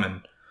in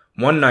common.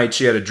 One night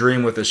she had a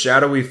dream with a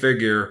shadowy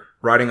figure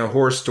riding a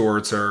horse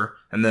towards her,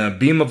 and then a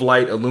beam of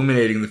light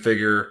illuminating the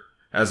figure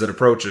as it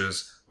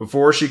approaches.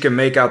 Before she can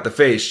make out the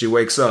face, she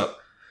wakes up.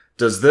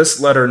 Does this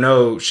let her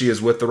know she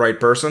is with the right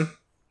person?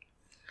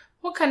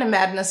 What kind of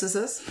madness is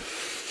this?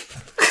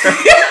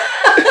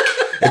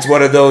 It's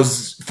one of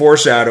those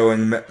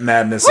foreshadowing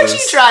madnesses. What you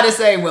trying to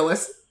say,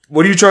 Willis?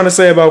 What are you trying to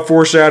say about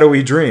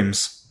foreshadowy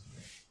dreams?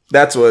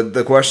 That's what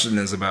the question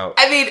is about.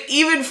 I mean,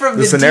 even from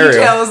the scenario.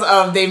 details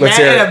of they met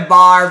in a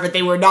bar, but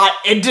they were not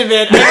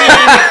intimate.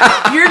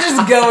 I mean, you're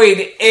just going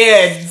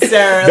in,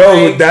 Sarah.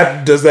 No,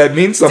 does that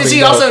mean something? Did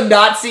she also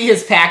not see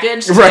his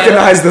package?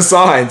 Recognize the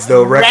signs,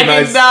 though.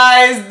 Recognize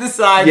the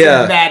signs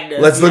of madness.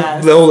 Let's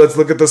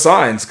look at the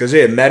signs, because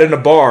met in a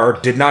bar,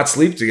 did not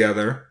sleep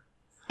together,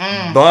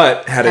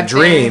 but had a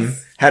dream.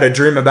 Had a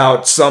dream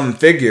about some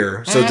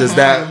figure. So does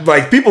that,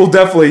 like, people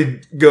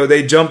definitely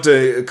they jump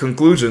to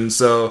conclusions.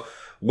 So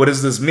what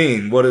does this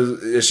mean?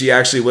 Is she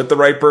actually with the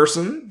right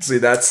person? See,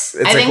 it's a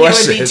question. I think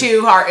it would be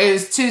too hard. It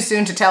was too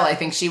soon to tell. I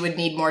think she would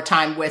need more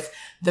time with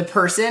the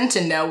person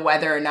to know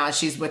whether or not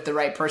she's with the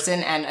right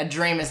person. And a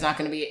dream is not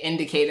going to be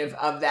indicative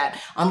of that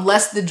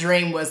unless the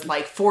dream was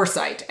like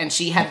foresight and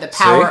she had the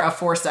power of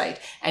foresight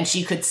and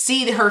she could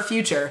see her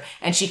future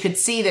and she could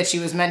see that she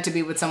was meant to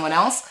be with someone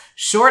else.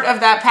 Short of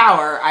that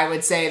power, I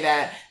would say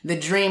that the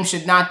dream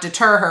should not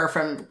deter her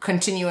from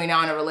continuing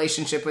on a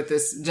relationship with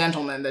this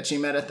gentleman that she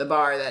met at the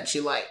bar that she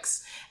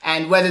likes.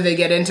 And whether they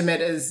get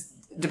intimate is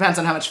depends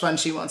on how much fun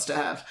she wants to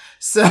have.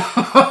 So,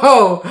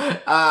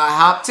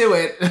 hop to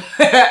it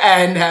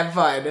and have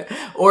fun.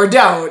 Or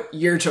don't,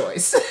 your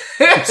choice.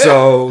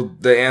 So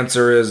the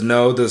answer is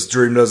no, this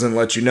dream doesn't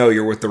let you know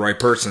you're with the right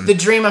person. The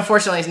dream,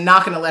 unfortunately, is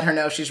not going to let her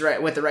know she's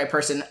right with the right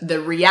person.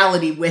 The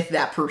reality with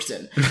that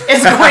person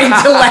is going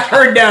to let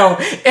her know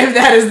if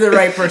that is the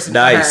right person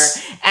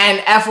Nice. for her. And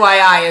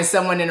FYI, as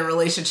someone in a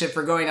relationship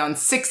for going on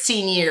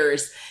 16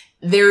 years,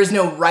 there is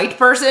no right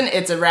person.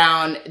 It's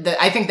around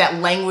I think that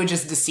language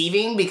is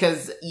deceiving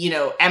because,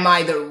 am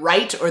I the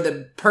right or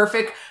the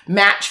perfect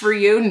match for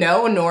you?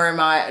 No, nor am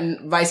I,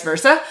 and vice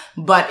versa.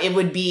 But it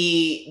would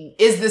be,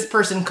 is this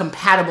person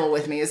compatible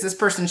with me? Is this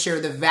person share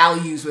the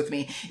values with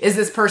me? Is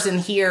this person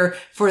here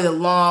for the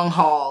long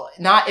haul?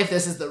 Not if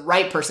this is the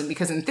right person,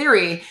 because in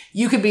theory,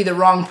 you could be the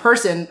wrong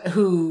person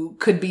who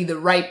could be the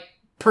right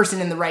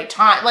person in the right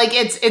time. Like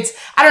it's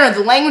I don't know,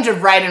 the language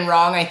of right and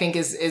wrong I think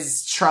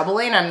is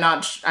troubling. I'm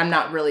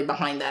not really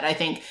behind that. I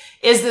think,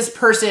 is this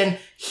person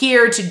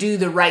here to do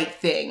the right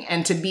thing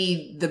and to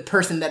be the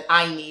person that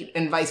I need,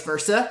 and vice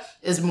versa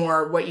is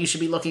more what you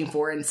should be looking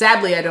for. And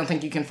sadly, I don't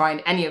think you can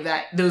find any of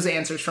those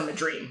answers from a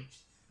dream.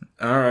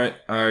 All right,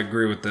 I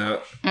agree with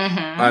that.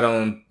 I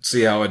don't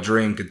see how a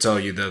dream could tell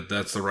you that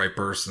that's the right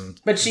person.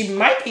 But she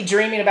might be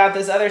dreaming about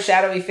this other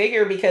shadowy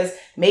figure because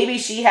maybe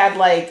she had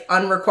like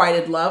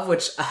unrequited love,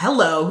 which,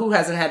 hello, who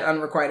hasn't had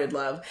unrequited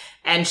love?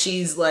 And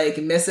she's like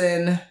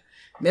missing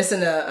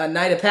a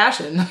night of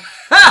passion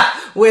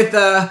with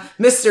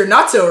Mr.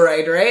 Not So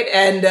Right?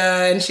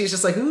 And she's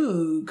just like,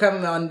 ooh,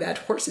 come on that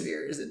horse of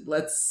yours and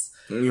let's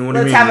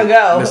have a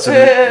go.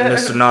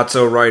 Mr. Not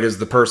So Right is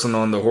the person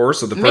on the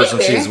horse or the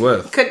person she's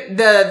with? Could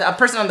the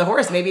person on the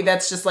horse, maybe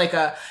that's just like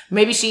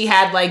maybe she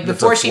had like,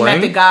 before she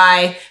met the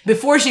guy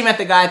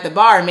at the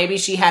bar, maybe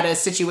she had a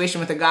situation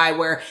with a guy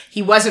where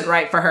he wasn't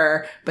right for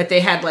her, but they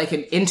had like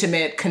an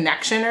intimate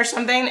connection or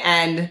something,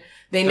 and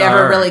they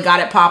never really got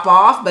it pop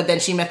off, but then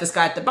she met this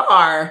guy at the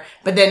bar,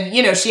 but then,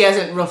 she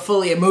hasn't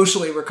fully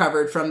emotionally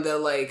recovered from the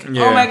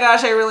oh my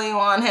gosh, I really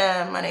want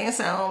him, and he's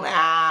so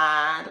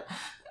mad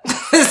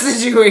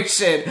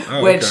situation,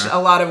 which a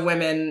lot of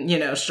women,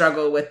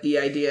 struggle with the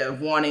idea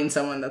of wanting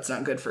someone that's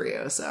not good for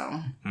you.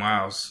 So,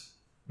 wow,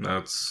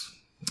 that's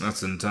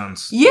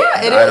intense.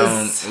 Yeah, it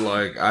is.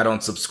 I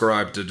don't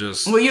subscribe to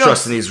just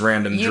trusting these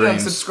random dreams. You don't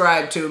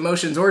subscribe to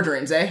emotions or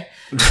dreams, eh?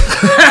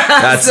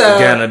 That's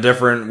again a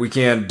different. We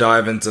can't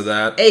dive into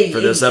that for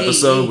this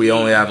episode. We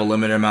only have a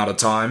limited amount of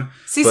time.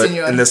 But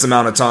in this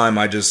amount of time,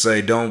 I just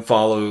say don't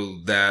follow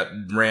that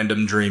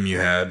random dream you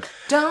had.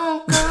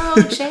 Don't go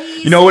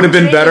chasing. You know what would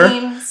have been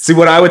better? See,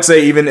 what I would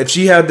say, even if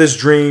she had this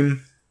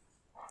dream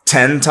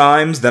 10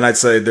 times, then I'd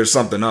say there's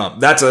something up.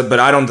 But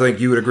I don't think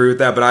you would agree with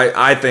that. But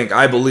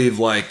I believe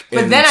like.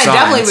 But then I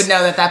definitely would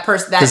know that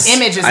person, that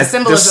image is a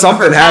symbolism there's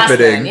something of her past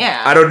happening. Then,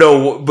 yeah. I don't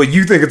know, but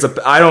you think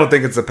I don't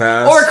think it's a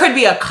past. Or it could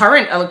be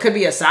it could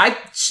be a side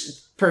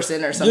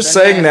person or something. Just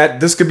saying that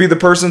this could be the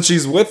person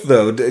she's with,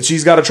 though.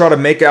 She's got to try to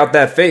make out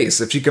that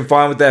face. If she can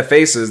find what that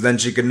face is, then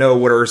she can know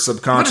what her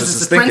subconscious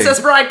is thinking.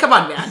 Princess Bride? Come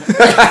on, man.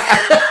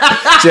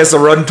 She has to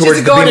run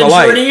towards the beam of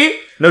light.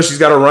 No, she's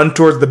got to run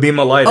towards the beam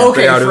of light and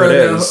figure out who it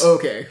is.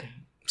 Okay.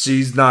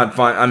 She's not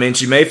fine. I mean,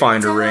 she may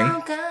find her ring.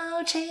 Don't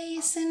go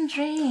chasing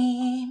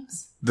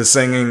dreams. The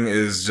singing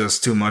is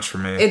just too much for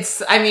me. It's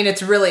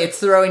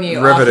throwing you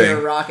off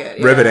your rocket.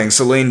 Yeah. Riveting.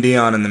 Celine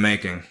Dion in the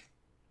making.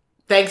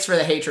 Thanks for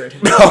the hatred.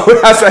 No,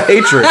 that's a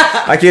hatred.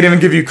 I can't even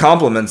give you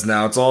compliments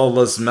now. It's all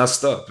this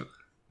messed up.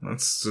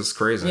 That's just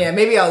crazy. Yeah,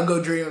 maybe I'll go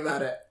dream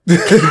about it.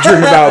 Dream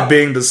about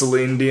being the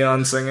Celine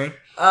Dion singing?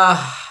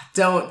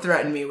 Don't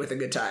threaten me with a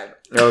good time.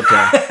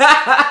 Okay.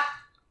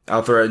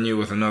 I'll threaten you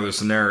with another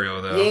scenario,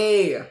 though.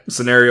 Yeah.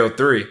 Scenario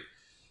 3.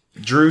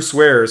 Drew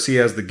swears he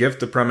has the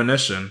gift of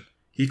premonition.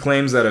 He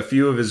claims that a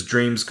few of his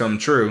dreams come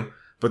true,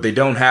 but they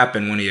don't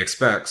happen when he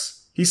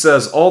expects. He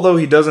says although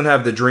he doesn't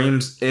have the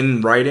dreams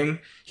in writing,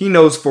 he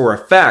knows for a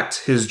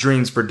fact his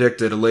dreams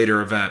predicted a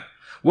later event.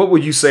 What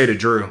would you say to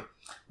Drew?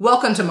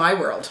 Welcome to my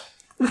world.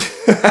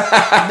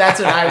 That's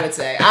what I would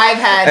say. I've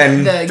had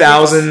and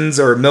thousands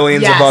or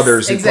millions of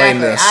others who claim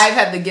this. I've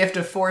had the gift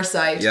of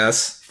foresight.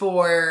 Yes.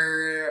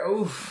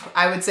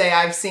 I would say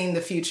I've seen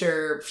the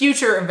future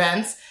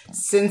events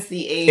since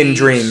the age. In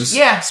dreams.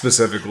 Yeah.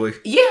 Specifically.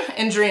 Yeah,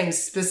 in dreams.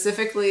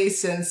 Specifically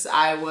since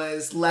I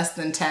was less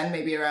than 10,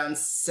 maybe around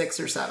 6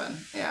 or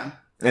 7. Yeah.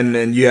 And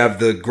then you have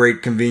the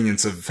great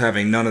convenience of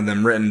having none of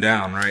them written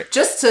down, right?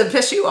 Just to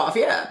piss you off,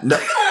 yeah. No.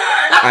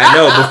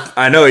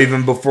 I know,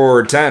 even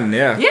before 10,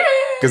 yeah. Yeah.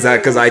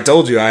 Because I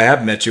told you I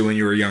have met you when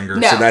you were younger.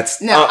 No, so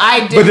that's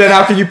I did. But then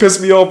how can you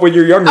piss me off when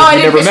you're younger? I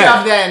didn't piss you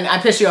off then. I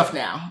piss you off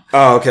now.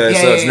 Oh, okay.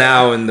 So it's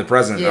now in the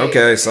present. Yeah,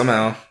 okay,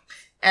 somehow.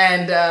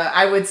 And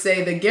I would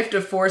say the gift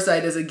of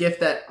foresight is a gift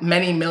that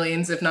many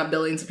millions, if not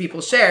billions of people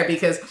share,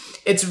 because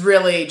it's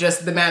really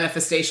just the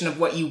manifestation of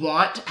what you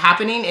want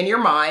happening in your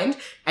mind,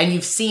 and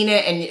you've seen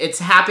it and it's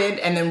happened,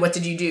 and then what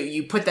did you do?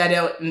 You put that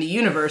out in the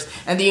universe,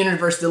 and the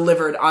universe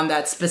delivered on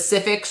that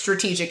specific,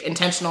 strategic,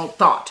 intentional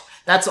thought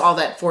That's all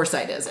that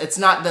foresight is. It's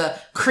not the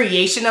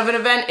creation of an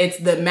event. It's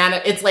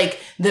it's like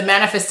the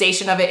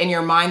manifestation of it in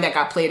your mind that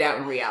got played out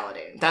in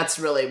reality. That's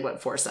really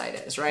what foresight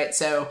is, right?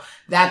 So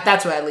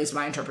that's what at least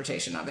my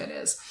interpretation of it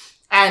is.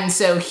 And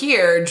so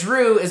here,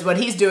 Drew is what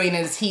he's doing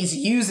is he's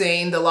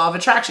using the law of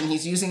attraction.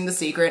 He's using the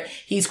secret.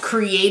 He's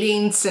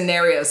creating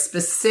scenarios,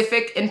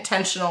 specific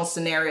intentional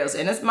scenarios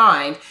in his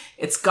mind.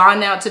 It's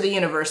gone out to the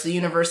universe. The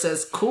universe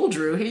says, cool,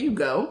 Drew, here you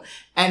go.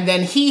 And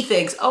then he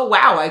thinks, oh,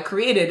 wow, I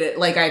created it.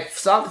 Like I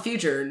saw the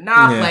future.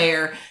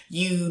 Player.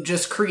 You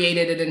just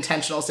created an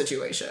intentional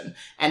situation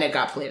and it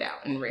got played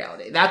out in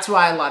reality. That's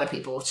why a lot of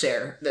people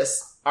share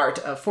this art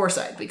of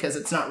foresight, because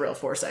it's not real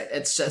foresight.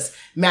 It's just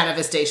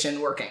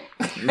manifestation working.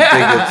 You think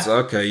it's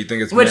okay? You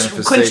think it's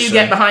manifestation? Couldn't you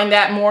get behind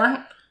that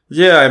more?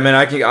 Yeah, I mean,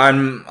 I believe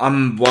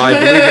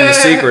in the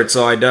secret,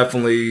 so I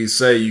definitely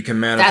say you can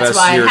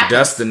manifest your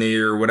destiny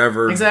or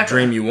whatever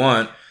dream you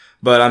want.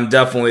 But I'm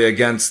definitely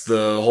against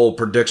the whole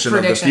prediction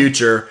of the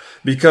future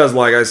because,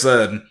 like I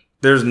said,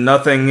 there's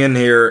nothing in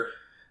here.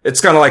 It's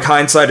kind of like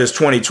hindsight is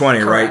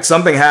 20/20, right?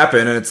 Something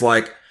happened, and it's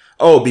like,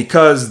 oh,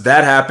 because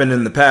that happened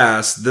in the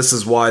past, this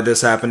is why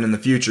this happened in the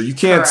future. You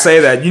can't say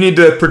that. You need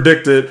to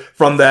predict it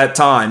from that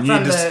time.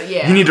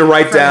 You need to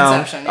write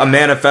down a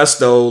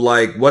manifesto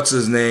like, what's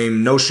his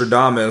name,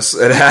 Nostradamus,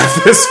 and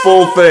have this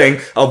full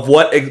thing of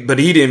what, but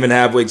he didn't even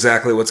have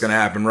exactly what's going to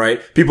happen,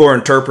 right? People are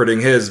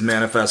interpreting his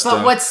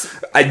manifesto.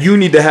 But you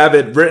need to have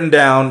it written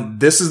down.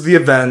 This is the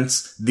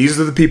events. These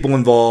are the people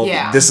involved.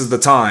 Yeah. This is the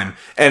time.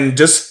 And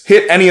just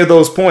hit any of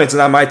those points,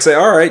 and I might say,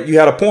 all right, you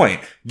had a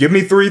point. Give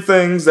me 3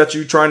 things that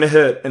you're trying to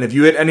hit. And if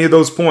you hit any of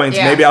those points,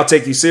 maybe I'll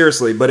take you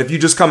seriously. But if you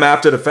just come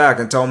after the fact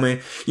and tell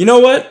me, you know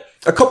what?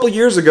 A couple of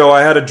years ago,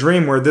 I had a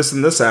dream where this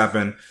and this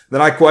happened.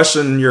 Then I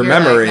question your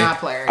memory.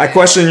 I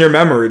question your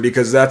memory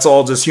because that's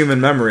all just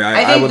human memory.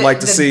 I would like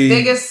to see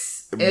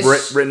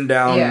written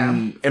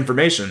down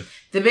information.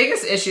 The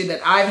biggest issue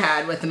that I've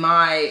had with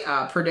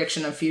my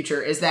prediction of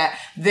future is that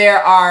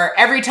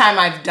every time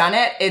I've done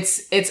it,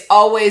 it's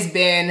always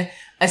been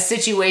a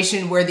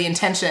situation where the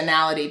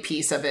intentionality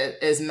piece of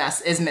it is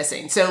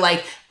missing. So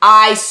like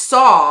I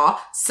saw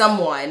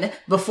someone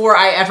before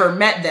I ever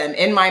met them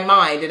in my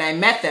mind and I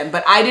met them,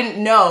 but I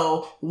didn't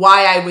know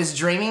why I was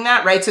dreaming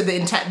that, right? So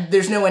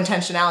there's no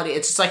intentionality.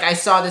 It's just like I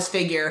saw this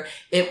figure.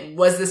 It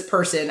was this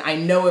person. I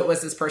know it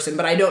was this person,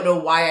 but I don't know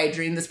why I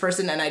dreamed this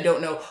person and I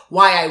don't know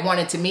why I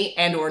wanted to meet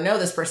and or know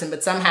this person,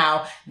 but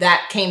somehow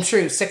that came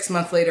true 6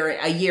 months later,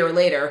 a year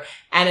later.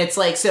 And it's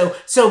like, so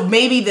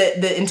maybe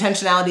the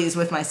intentionality is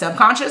with my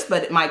subconscious,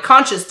 but my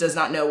conscious does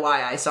not know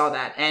why I saw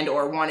that and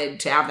or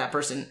wanted to have that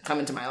person come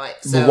into my life.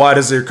 So, but why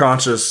does your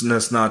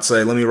consciousness not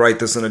say, let me write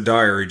this in a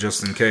diary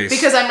just in case?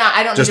 Because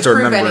I don't need to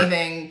prove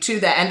anything to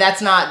that. And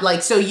that's not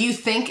like, so you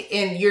think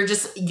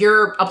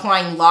you're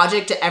applying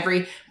logic to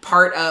every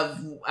part of,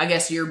 I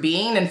guess, your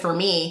being. And for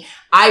me,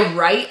 I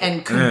write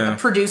and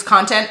produce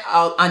content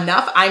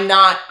enough. I'm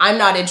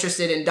not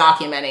interested in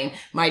documenting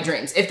my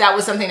dreams. If that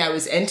was something I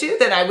was into,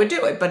 then I would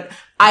do it. But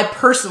I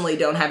personally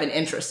don't have an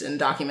interest in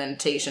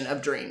documentation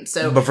of dreams.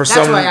 So that's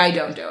why I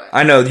don't do it.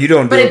 I know you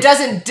don't do it. But it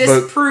doesn't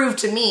disprove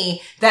to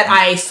me that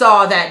I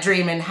saw that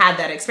dream and had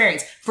that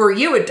experience. For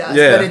you it does,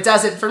 but it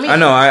doesn't for me. I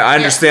know, I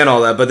understand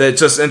all that, but it's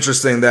just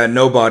interesting that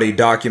nobody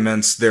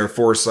documents their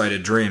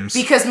foresighted dreams.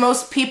 Because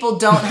most people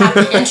don't have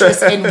the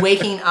interest in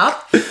waking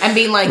up and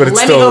being like, let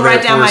me go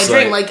write down my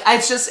dream. Like,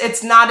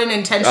 it's not an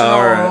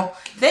intentional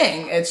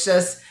thing. It's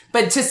just...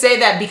 But to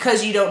say that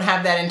because you don't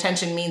have that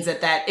intention means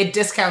that it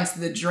discounts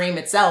the dream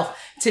itself,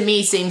 to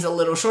me seems a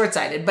little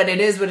short-sighted. But it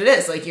is what it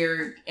is. Like,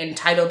 you're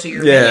entitled to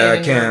your opinion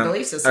and your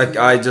belief system.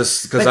 I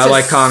just, because I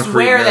like concreteness.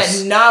 Swear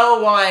that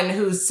no one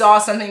who saw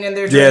something in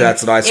their dream,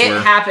 that's what I swear.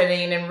 It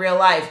happening in real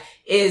life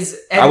is...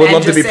 I would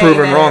love to be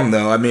proven wrong,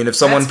 though. I mean, if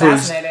someone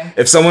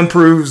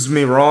proves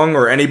me wrong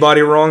or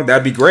anybody wrong,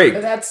 that'd be great.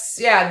 But that's,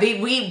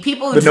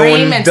 people who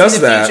dream and see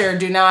the future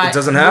do not... It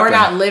doesn't happen. We're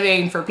not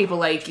living for people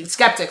like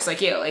skeptics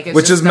like you. Like,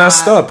 which is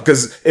messed up,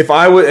 because if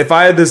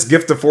I had this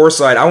gift of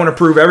foresight, I want to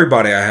prove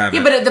everybody I have it.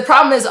 Yeah, but the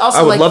problem is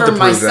also, like, for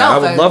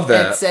myself, I would love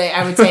that.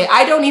 I would say,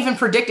 I don't even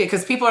predict it,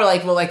 because people are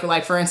like, well,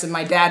 like, for instance,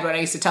 my dad, when I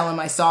used to tell him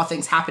I saw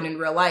things happen in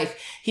real life,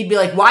 he'd be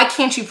like, why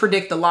can't you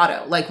predict the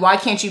lotto? Like, why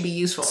can't you be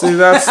useful? See,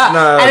 that's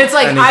not and it's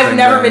like, I've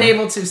never been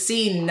able to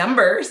see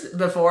numbers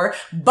before,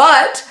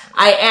 but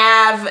I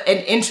have an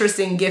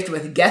interesting gift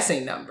with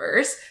guessing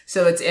numbers.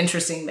 So it's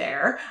interesting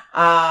there.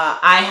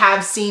 I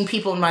have seen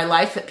people in my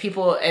life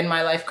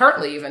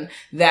currently even,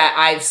 that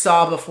I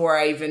saw before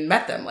I even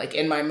met them, like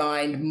in my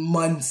mind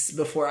months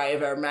before I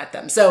ever met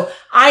them. So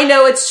I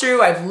know it's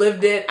true. I've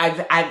lived it.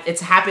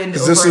 It's happened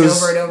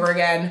over and over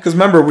again. Because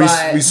remember,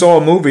 we saw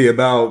a movie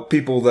about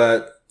people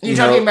that... You're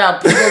talking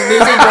about people losing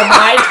their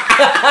mind?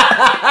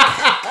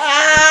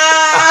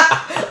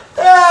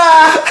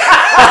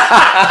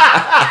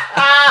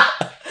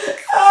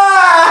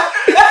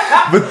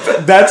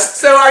 But that's...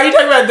 So are you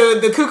talking about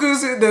the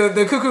cuckoos,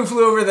 the cuckoo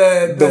flew over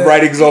the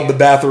writings on the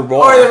bathroom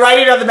wall? Or the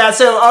writing on the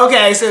bathroom. So,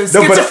 okay, so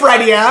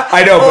schizophrenia.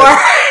 I know,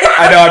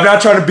 I know. I'm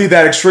not trying to be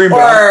that extreme.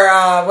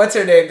 Or what's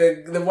her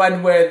name? The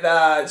one with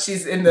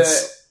she's in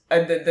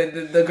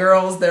the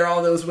girls. They're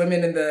all those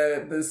women in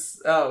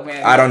this. Oh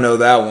man, I don't know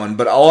that one.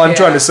 But all I'm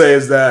trying to say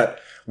is that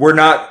we're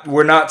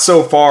not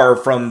so far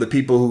from the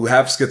people who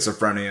have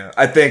schizophrenia.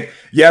 I think,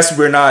 yes,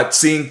 we're not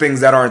seeing things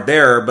that aren't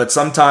there, but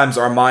sometimes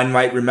our mind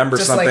might remember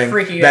just something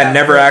like that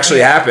never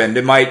actually happened.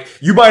 You might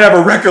have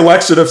a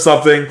recollection of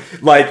something,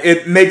 like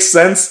it makes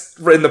sense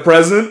in the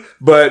present,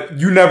 but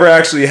you never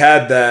actually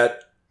had that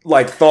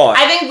thought.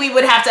 I think we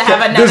would have to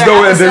have another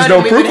episode. There's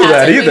no proof of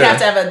that either.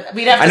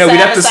 We'd have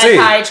to a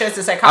psychiatrist,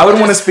 a psychologist. I would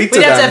want to speak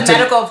to them. We'd have to have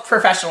medical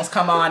professionals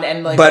come on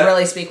and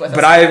really speak with us.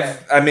 But I'd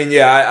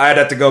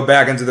have to go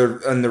back into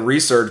the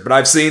research. But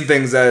I've seen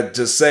things that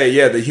just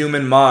say, the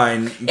human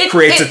mind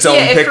creates its own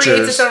pictures. It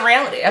creates its own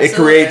reality. Absolutely. It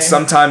creates.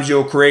 Sometimes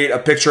you'll create a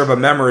picture of a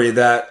memory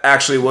that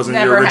actually wasn't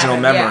your original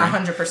memory. Yeah,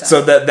 100%.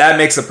 So that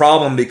makes a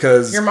problem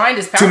because your mind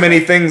is powerful. Too many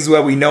things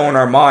that we know in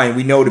our mind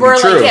we know to be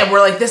true. We're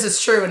like, this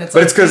is true, and it's.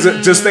 But it's because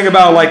just think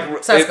about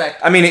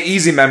an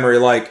easy memory,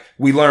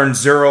 we learn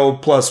 0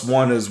 +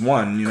 1 is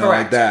 1, Correct.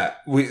 Like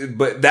that.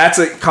 But that's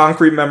a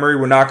concrete memory.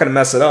 We're not going to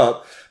mess it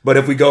up. But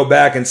if we go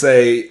back and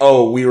say,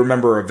 we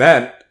remember an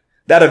event,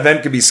 that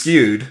event could be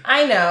skewed.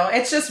 I know.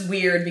 It's just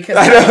weird because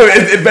I know,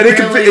 but it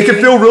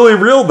can feel really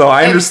real though.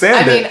 I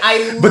understand it.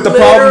 But the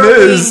problem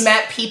is,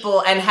 met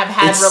people and have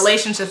had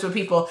relationships with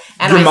people,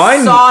 and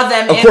I saw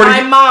them in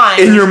my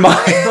mind. In your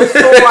mind,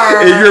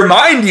 before in your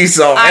mind, you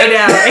saw it. I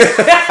know.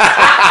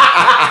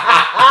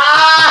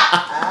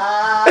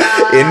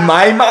 In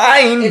my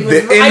mind,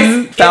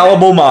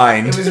 infallible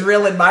mind. It was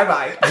real in my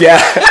mind.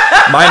 Yeah,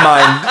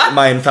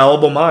 my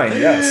infallible mind.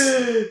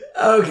 Yes.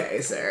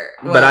 Okay, sir.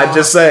 Well, but I'm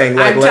just saying,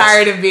 I'm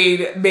tired of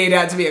being made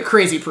out to be a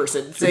crazy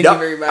person. Thank you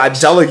very much. I'm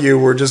telling you,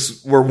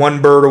 we're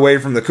one bird away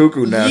from the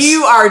cuckoo nest.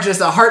 You are just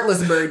a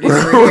heartless bird.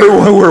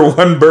 We're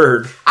one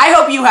bird. I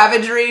hope you have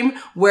a dream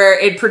where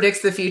it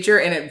predicts the future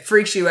and it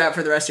freaks you out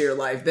for the rest of your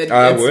life. Then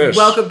I wish.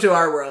 Welcome to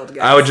our world,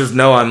 guys. I would just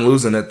know I'm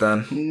losing it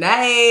then.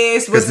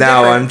 Nice. Because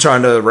now I'm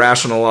trying to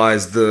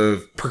rationalize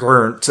the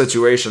current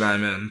situation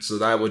I'm in, so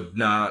that would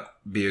not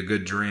be a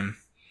good dream.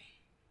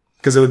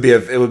 Because it would be a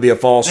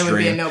false dream. It would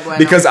be a no bueno.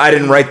 Because I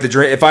didn't write the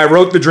dream. If I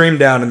wrote the dream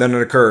down and then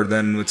it occurred,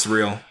 then it's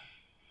real.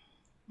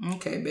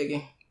 Okay,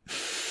 Biggie.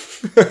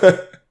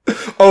 The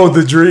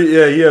dream.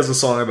 Yeah, he has a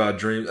song about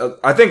dreams.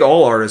 I think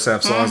all artists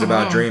have songs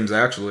about dreams.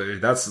 Actually,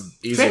 that's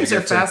easy. Dreams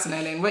are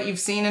fascinating. What you've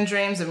seen in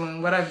dreams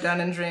and what I've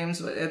done in dreams,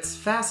 it's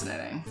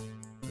fascinating.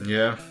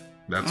 Yeah,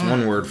 that's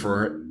one word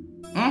for it.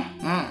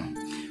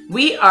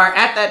 We are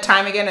at that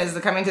time again as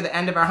coming to the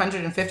end of our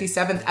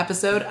 157th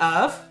episode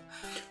of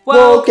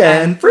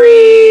Woken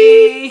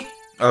Free.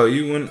 Oh,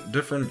 you went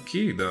different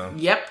key though.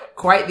 Yep,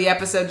 quite the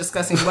episode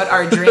discussing what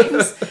are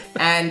dreams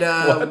and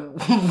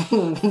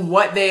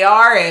what they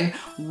are and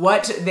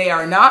what they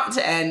are not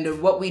and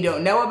what we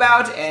don't know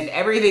about and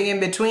everything in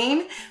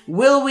between.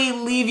 Will we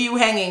leave you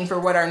hanging for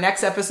what our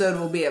next episode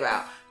will be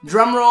about?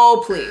 Drum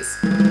roll, please.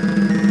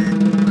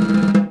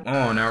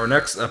 On our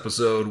next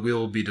episode,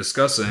 we'll be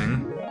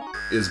discussing,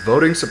 is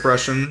voting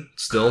suppression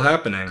still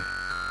happening?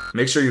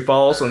 Make sure you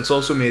follow us on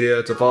social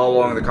media to follow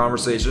along the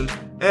conversation,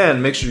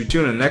 and make sure you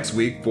tune in next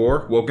week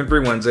for Woken Free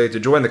Wednesday to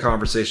join the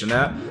conversation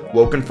at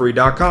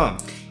wokenfree.com.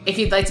 If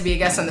you'd like to be a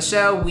guest on the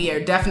show, we are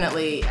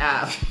definitely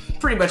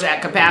pretty much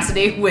at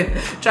capacity with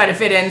trying to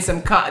fit in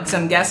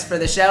some guests for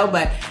the show,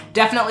 but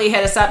definitely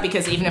hit us up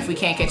because even if we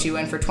can't get you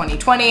in for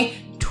 2020,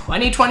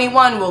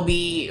 2021 will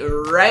be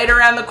right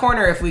around the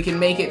corner if we can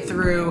make it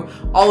through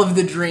all of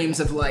the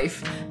dreams of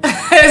life.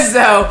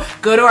 So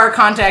go to our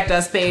contact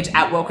us page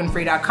at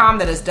wokenfree.com.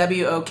 That is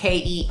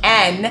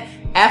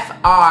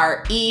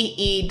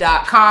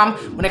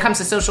WOKENFREE.com. When it comes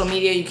to social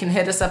media, you can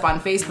hit us up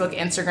on Facebook,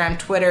 Instagram,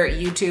 Twitter,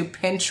 YouTube,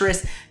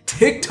 Pinterest,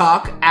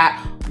 TikTok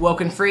at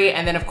Woken Free.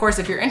 And then, of course,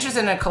 if you're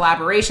interested in a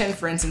collaboration,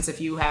 for instance, if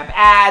you have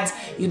ads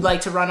you'd like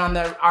to run on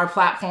our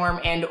platform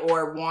and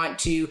or want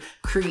to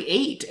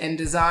create and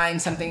design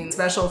something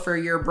special for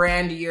your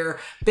brand, your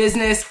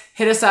business,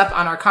 hit us up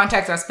on our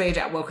contact us page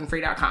at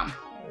wokenfree.com.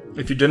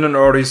 If you didn't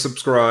already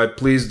subscribe,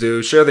 please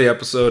do. Share the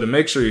episode and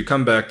make sure you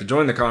come back to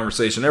join the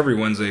conversation every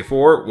Wednesday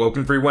for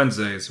Woken Free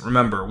Wednesdays.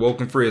 Remember,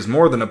 Woken Free is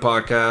more than a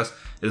podcast.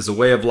 It is a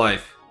way of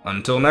life.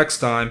 Until next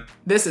time.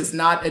 This is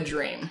not a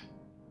dream.